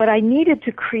 But I needed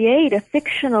to create a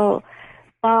fictional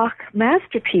Bach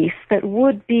masterpiece that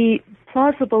would be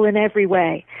plausible in every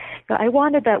way. I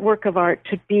wanted that work of art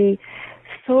to be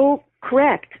so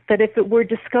correct that if it were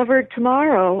discovered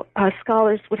tomorrow,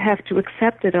 scholars would have to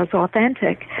accept it as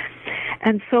authentic.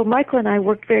 And so Michael and I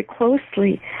worked very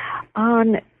closely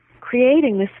on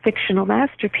creating this fictional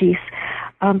masterpiece.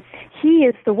 He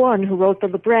is the one who wrote the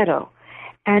libretto,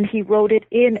 and he wrote it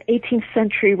in 18th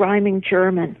century rhyming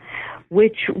German,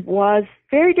 which was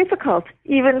very difficult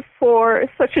even for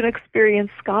such an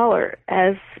experienced scholar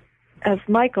as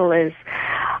Michael is.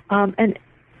 And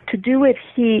to do it,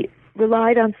 he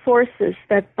relied on sources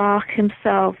that Bach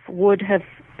himself would have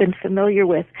been familiar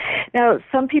with. Now,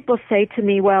 some people say to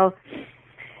me, well,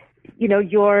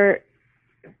 your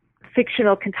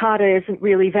fictional cantata isn't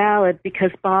really valid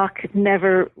because Bach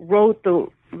never wrote the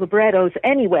librettos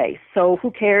anyway, so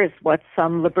who cares what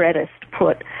some librettist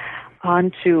put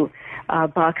onto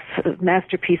Bach's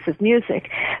masterpiece of music.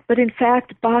 But in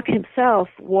fact, Bach himself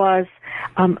was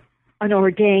an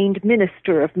ordained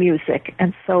minister of music,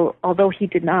 and so although he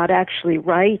did not actually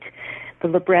write the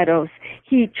librettos,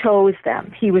 he chose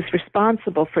them. He was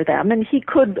responsible for them, and he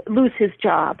could lose his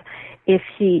job if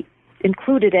he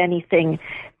included anything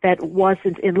that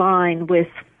wasn't in line with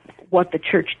what the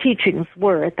church teachings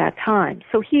were at that time.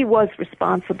 So he was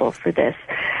responsible for this.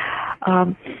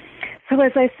 So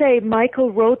as I say,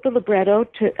 Michael wrote the libretto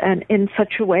and in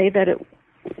such a way that it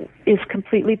is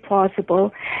completely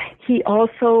plausible. He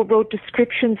also wrote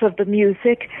descriptions of the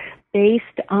music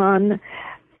based on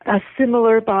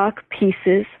similar Bach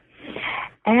pieces.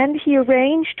 And he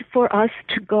arranged for us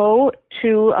to go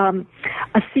to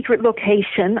a secret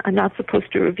location. I'm not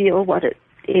supposed to reveal what it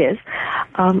is,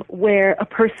 where a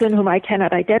person whom I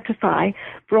cannot identify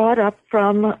brought up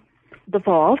from the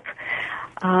vault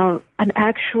an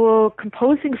actual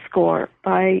composing score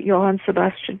by Johann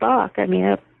Sebastian Bach. I mean,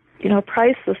 a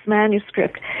priceless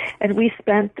manuscript, and we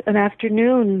spent an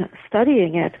afternoon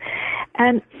studying it,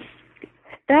 and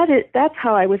that's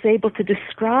how I was able to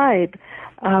describe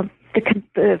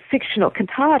the fictional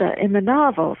cantata in the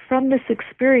novel, from this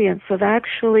experience of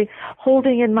actually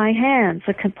holding in my hands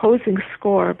a composing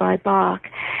score by Bach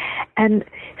and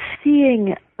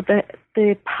seeing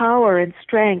the power and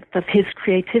strength of his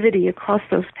creativity across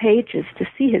those pages, to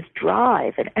see his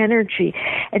drive and energy.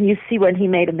 And you see when he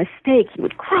made a mistake, he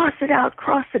would cross it out,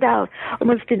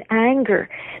 almost in anger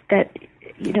that,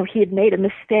 he had made a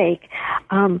mistake.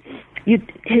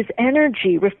 His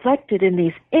energy reflected in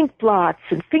these ink blots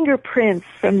and fingerprints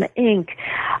from the ink,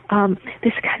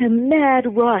 this kind of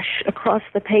mad rush across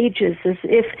the pages, as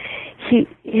if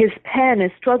his pen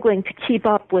is struggling to keep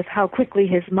up with how quickly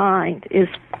his mind is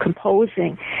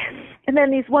composing. And then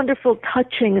these wonderful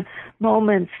touching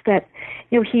moments that,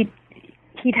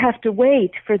 he'd have to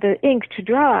wait for the ink to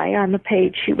dry on the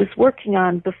page he was working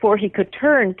on before he could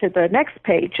turn to the next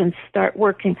page and start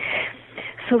working.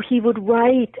 So he would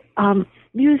write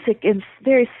music in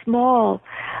very small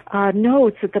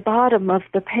notes at the bottom of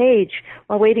the page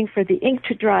while waiting for the ink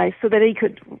to dry, so that he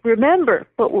could remember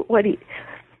what it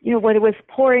was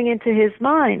pouring into his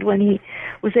mind when he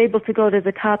was able to go to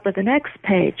the top of the next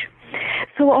page.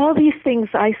 So all these things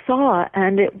I saw,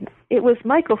 and it was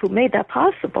Michael who made that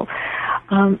possible.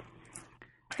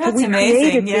 That's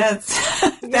amazing. Yes.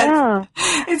 Yeah.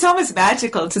 It's almost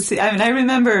magical to see. I mean, I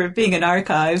remember being in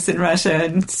archives in Russia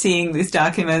and seeing these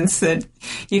documents that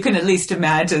you can at least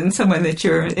imagine someone that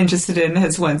you're interested in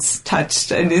has once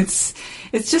touched. And it's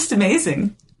just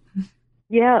amazing.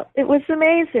 Yeah, it was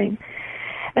amazing.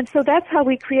 And so that's how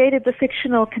we created the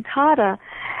fictional cantata.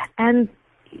 And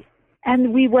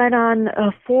we went on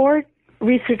 4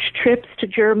 research trips to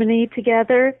Germany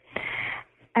together.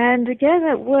 And again,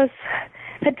 it was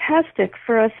fantastic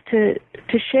for us to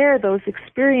share those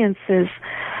experiences,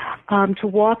 to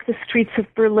walk the streets of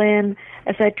Berlin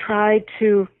as I tried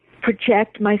to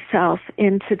project myself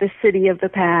into the city of the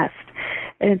past,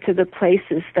 into the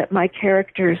places that my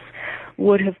characters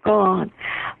would have gone.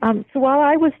 So while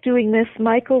I was doing this,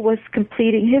 Michael was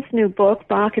completing his new book,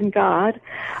 Bach and God,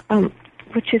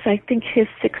 which is, I think, his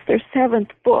 6th or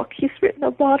 7th book. He's written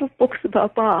a lot of books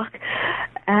about Bach.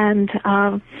 And,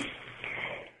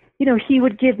 he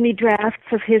would give me drafts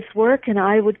of his work, and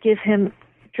I would give him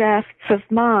drafts of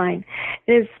mine.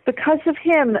 It is because of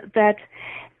him that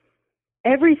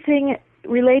everything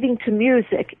relating to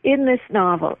music in this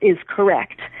novel is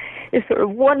correct. Is sort of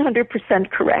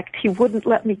 100% correct. He wouldn't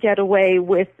let me get away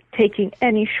with taking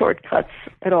any shortcuts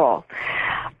at all.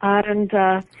 And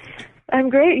I'm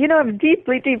great. I'm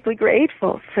deeply, deeply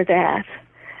grateful for that.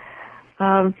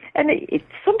 And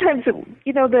sometimes,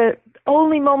 the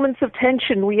only moments of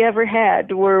tension we ever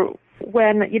had were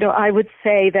when, I would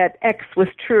say that X was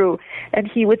true, and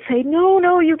he would say,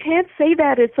 no, you can't say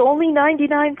that. It's only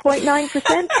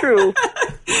 99.9% true.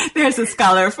 There's a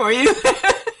scholar for you.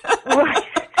 Right.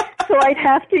 So I'd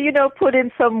have to, put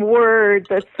in some word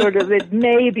that sort of, it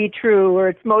may be true, or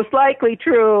it's most likely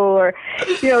true, or,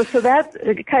 so that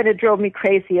kind of drove me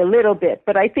crazy a little bit.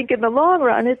 But I think in the long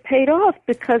run it paid off,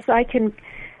 because I can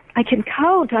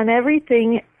count on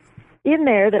everything in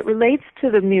there that relates to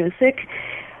the music.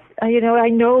 I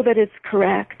know that it's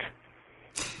correct.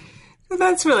 Well,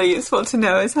 that's really useful to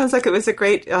know. It sounds like it was a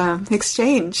great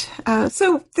exchange.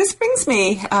 So this brings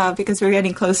me, because we're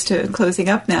getting close to closing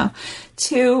up now,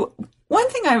 to one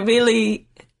thing I really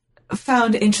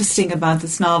found interesting about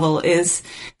this novel is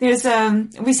we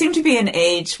seem to be in an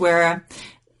age where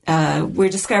we're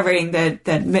discovering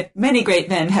that many great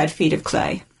men had feet of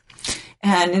clay.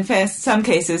 And in fact, some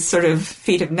cases, sort of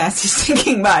feet of nasty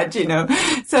stinking mud,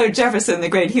 So Jefferson, the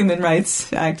great human rights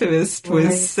activist,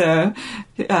 was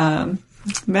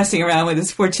messing around with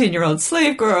his 14-year-old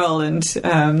slave girl, and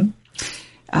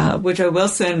Woodrow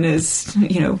Wilson is,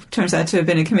 turns out to have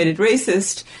been a committed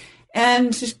racist.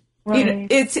 And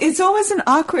it's always an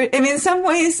awkward. I mean, in some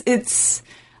ways,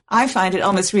 I find it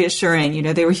almost reassuring.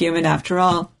 They were human after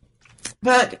all,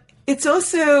 but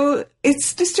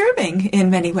it's disturbing in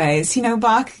many ways.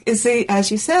 Bach is,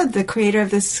 as you said, the creator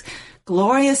of this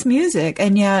glorious music,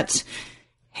 and yet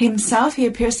himself, he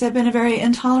appears to have been a very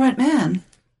intolerant man.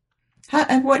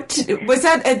 What was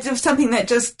that? Something that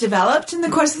just developed in the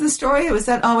course of the story? Or was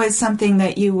that always something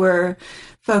that you were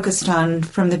focused on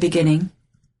from the beginning?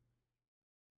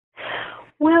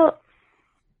 Well,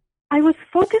 I was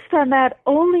focused on that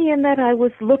only in that I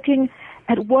was looking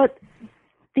at what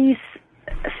these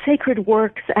sacred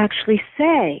works actually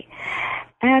say.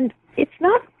 And it's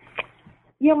not,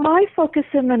 my focus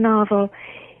in the novel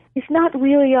is not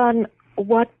really on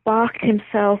what Bach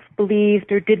himself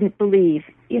believed or didn't believe.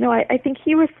 I think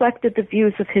he reflected the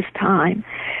views of his time.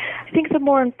 I think the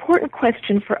more important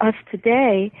question for us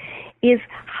today is,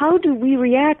 how do we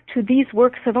react to these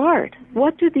works of art?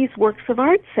 What do these works of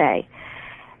art say?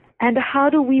 And how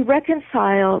do we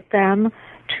reconcile them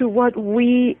to what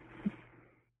we,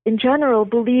 in general,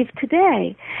 believe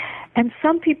today? And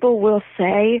some people will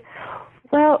say,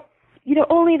 well,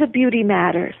 only the beauty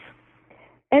matters.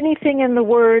 Anything in the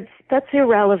words, that's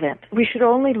irrelevant. We should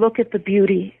only look at the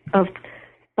beauty of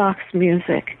Bach's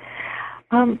music.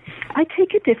 I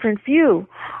take a different view.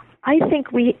 I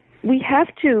think we have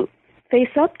to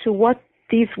face up to what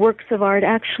these works of art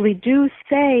actually do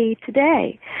say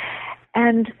today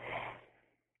and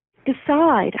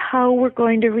decide how we're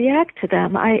going to react to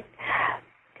them. I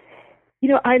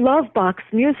love Bach's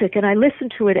music, and I listen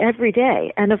to it every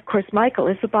day. And, of course, Michael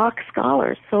is a Bach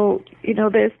scholar. So,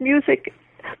 there's music.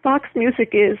 Bach's music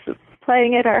is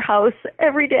playing at our house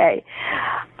every day.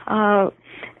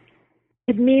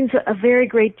 It means a very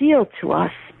great deal to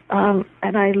us.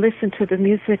 And I listen to the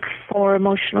music for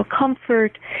emotional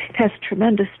comfort. It has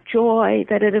tremendous joy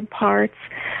that it imparts.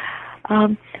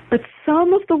 But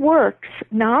some of the works,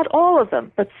 not all of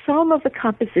them, but some of the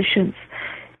compositions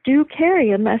do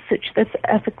carry a message that's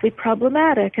ethically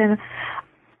problematic. And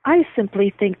I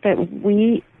simply think that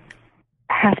we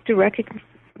have to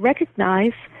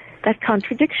recognize that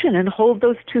contradiction and hold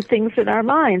those two things in our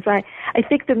minds. I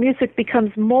think the music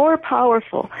becomes more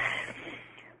powerful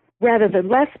rather than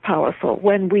less powerful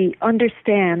when we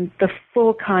understand the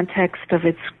full context of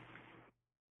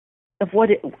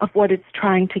what it's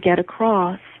trying to get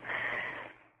across.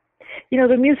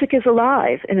 The music is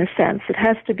alive in a sense. It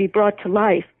has to be brought to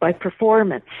life by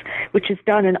performance, which is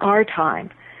done in our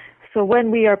time. So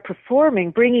when we are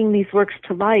performing, bringing these works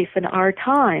to life in our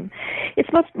time, it's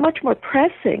much more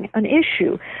pressing an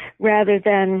issue rather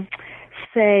than,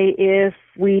 say, if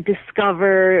we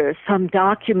discover some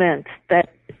document that,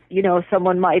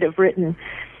 someone might have written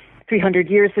 300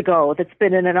 years ago that's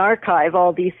been in an archive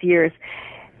all these years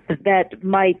that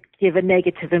might give a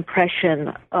negative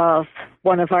impression of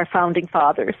one of our founding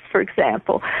fathers, for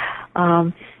example.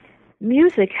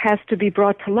 Music has to be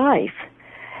brought to life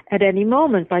at any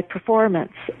moment by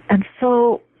performance. And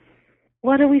so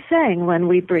what are we saying when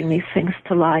we bring these things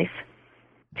to life?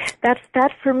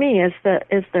 That for me is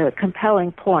the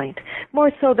compelling point,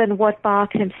 more so than what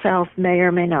Bach himself may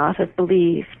or may not have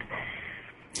believed.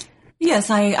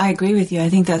 Yes, I agree with you. I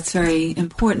think that's very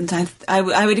important. I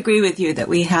would agree with you that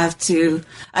we have to,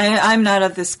 I'm not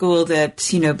of the school that,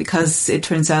 because it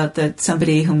turns out that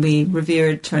somebody whom we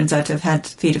revered turns out to have had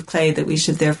feet of clay, that we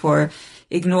should therefore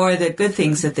ignore the good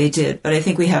things that they did. But I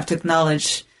think we have to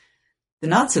acknowledge the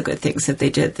not so good things that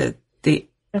they did, the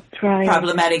that's right.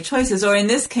 Problematic choices. Or in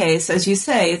this case, as you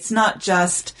say, it's not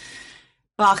just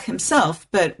Bach himself,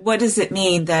 but what does it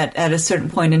mean that at a certain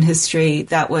point in history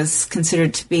that was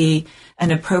considered to be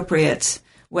an appropriate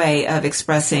way of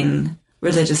expressing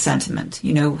religious sentiment?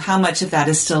 How much of that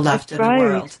is still left in the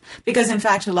world? Because in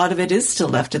fact, a lot of it is still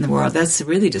left in the world. That's the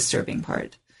really disturbing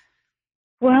part.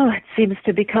 Well, it seems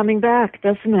to be coming back,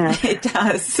 doesn't it? It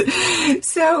does.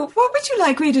 So what would you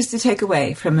like readers to take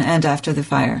away from And After the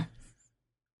Fire?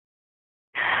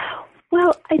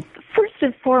 Well, first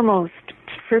and foremost,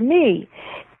 for me,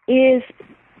 is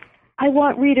I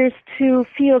want readers to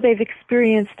feel they've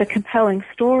experienced a compelling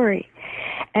story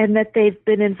and that they've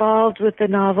been involved with the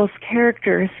novel's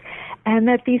characters and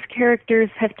that these characters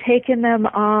have taken them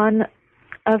on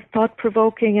a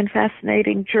thought-provoking and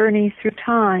fascinating journey through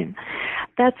time.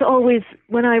 That's always,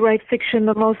 when I write fiction,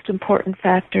 the most important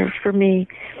factor for me,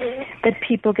 that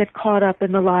people get caught up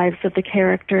in the lives of the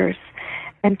characters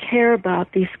and care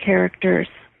about these characters.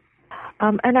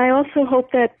 And I also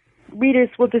hope that readers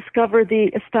will discover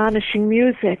the astonishing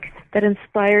music that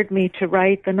inspired me to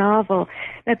write the novel.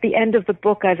 At the end of the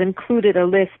book, I've included a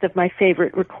list of my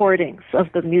favorite recordings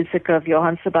of the music of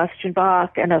Johann Sebastian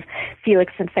Bach and of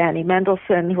Felix and Fanny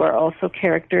Mendelssohn, who are also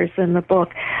characters in the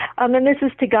book. And this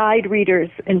is to guide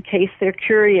readers in case they're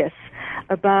curious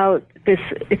about this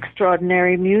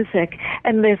extraordinary music.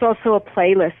 And there's also a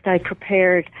playlist I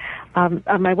prepared on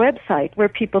my website where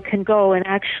people can go and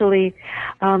actually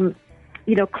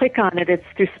click on it. It's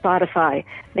through Spotify.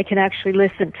 They can actually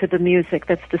listen to the music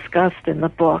that's discussed in the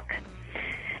book.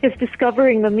 Because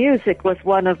discovering the music was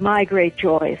one of my great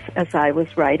joys as I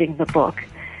was writing the book,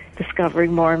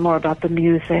 discovering more and more about the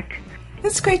music.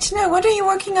 That's great to know. What are you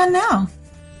working on now?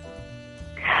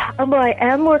 Well, I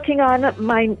am working on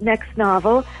my next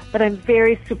novel, but I'm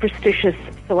very superstitious,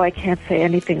 so I can't say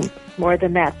anything more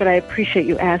than that. But I appreciate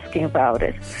you asking about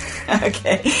it.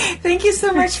 Okay. Thank you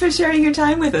so much for sharing your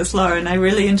time with us, Lauren. I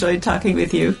really enjoyed talking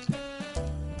with you.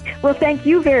 Well, thank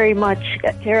you very much,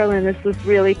 Carolyn. This was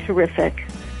really terrific.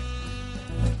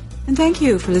 And thank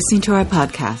you for listening to our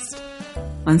podcast.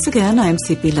 Once again, I'm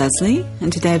C.P. Leslie,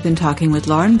 and today I've been talking with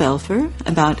Lauren Belfer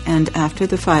about And After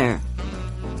the Fire.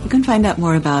 You can find out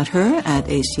more about her at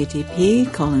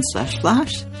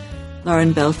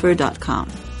http://laurenbelfer.com.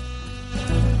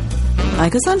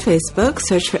 Like us on Facebook,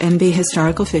 search for NB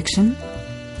Historical Fiction,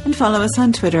 and follow us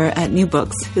on Twitter at New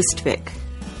Books HistFic.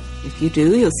 If you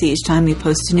do, you'll see each time we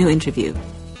post a new interview.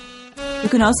 You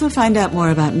can also find out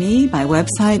more about me, my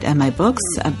website, and my books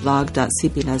at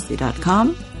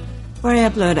blog.cpleslie.com, where I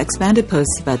upload expanded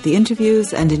posts about the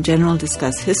interviews and in general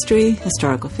discuss history,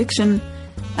 historical fiction,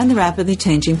 and the rapidly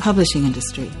changing publishing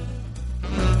industry.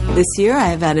 This year I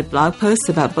have added blog posts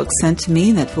about books sent to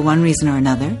me that for one reason or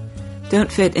another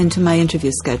don't fit into my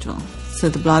interview schedule, so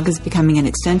the blog is becoming an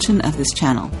extension of this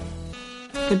channel.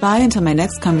 Goodbye until my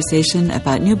next conversation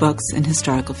about new books in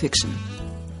historical fiction.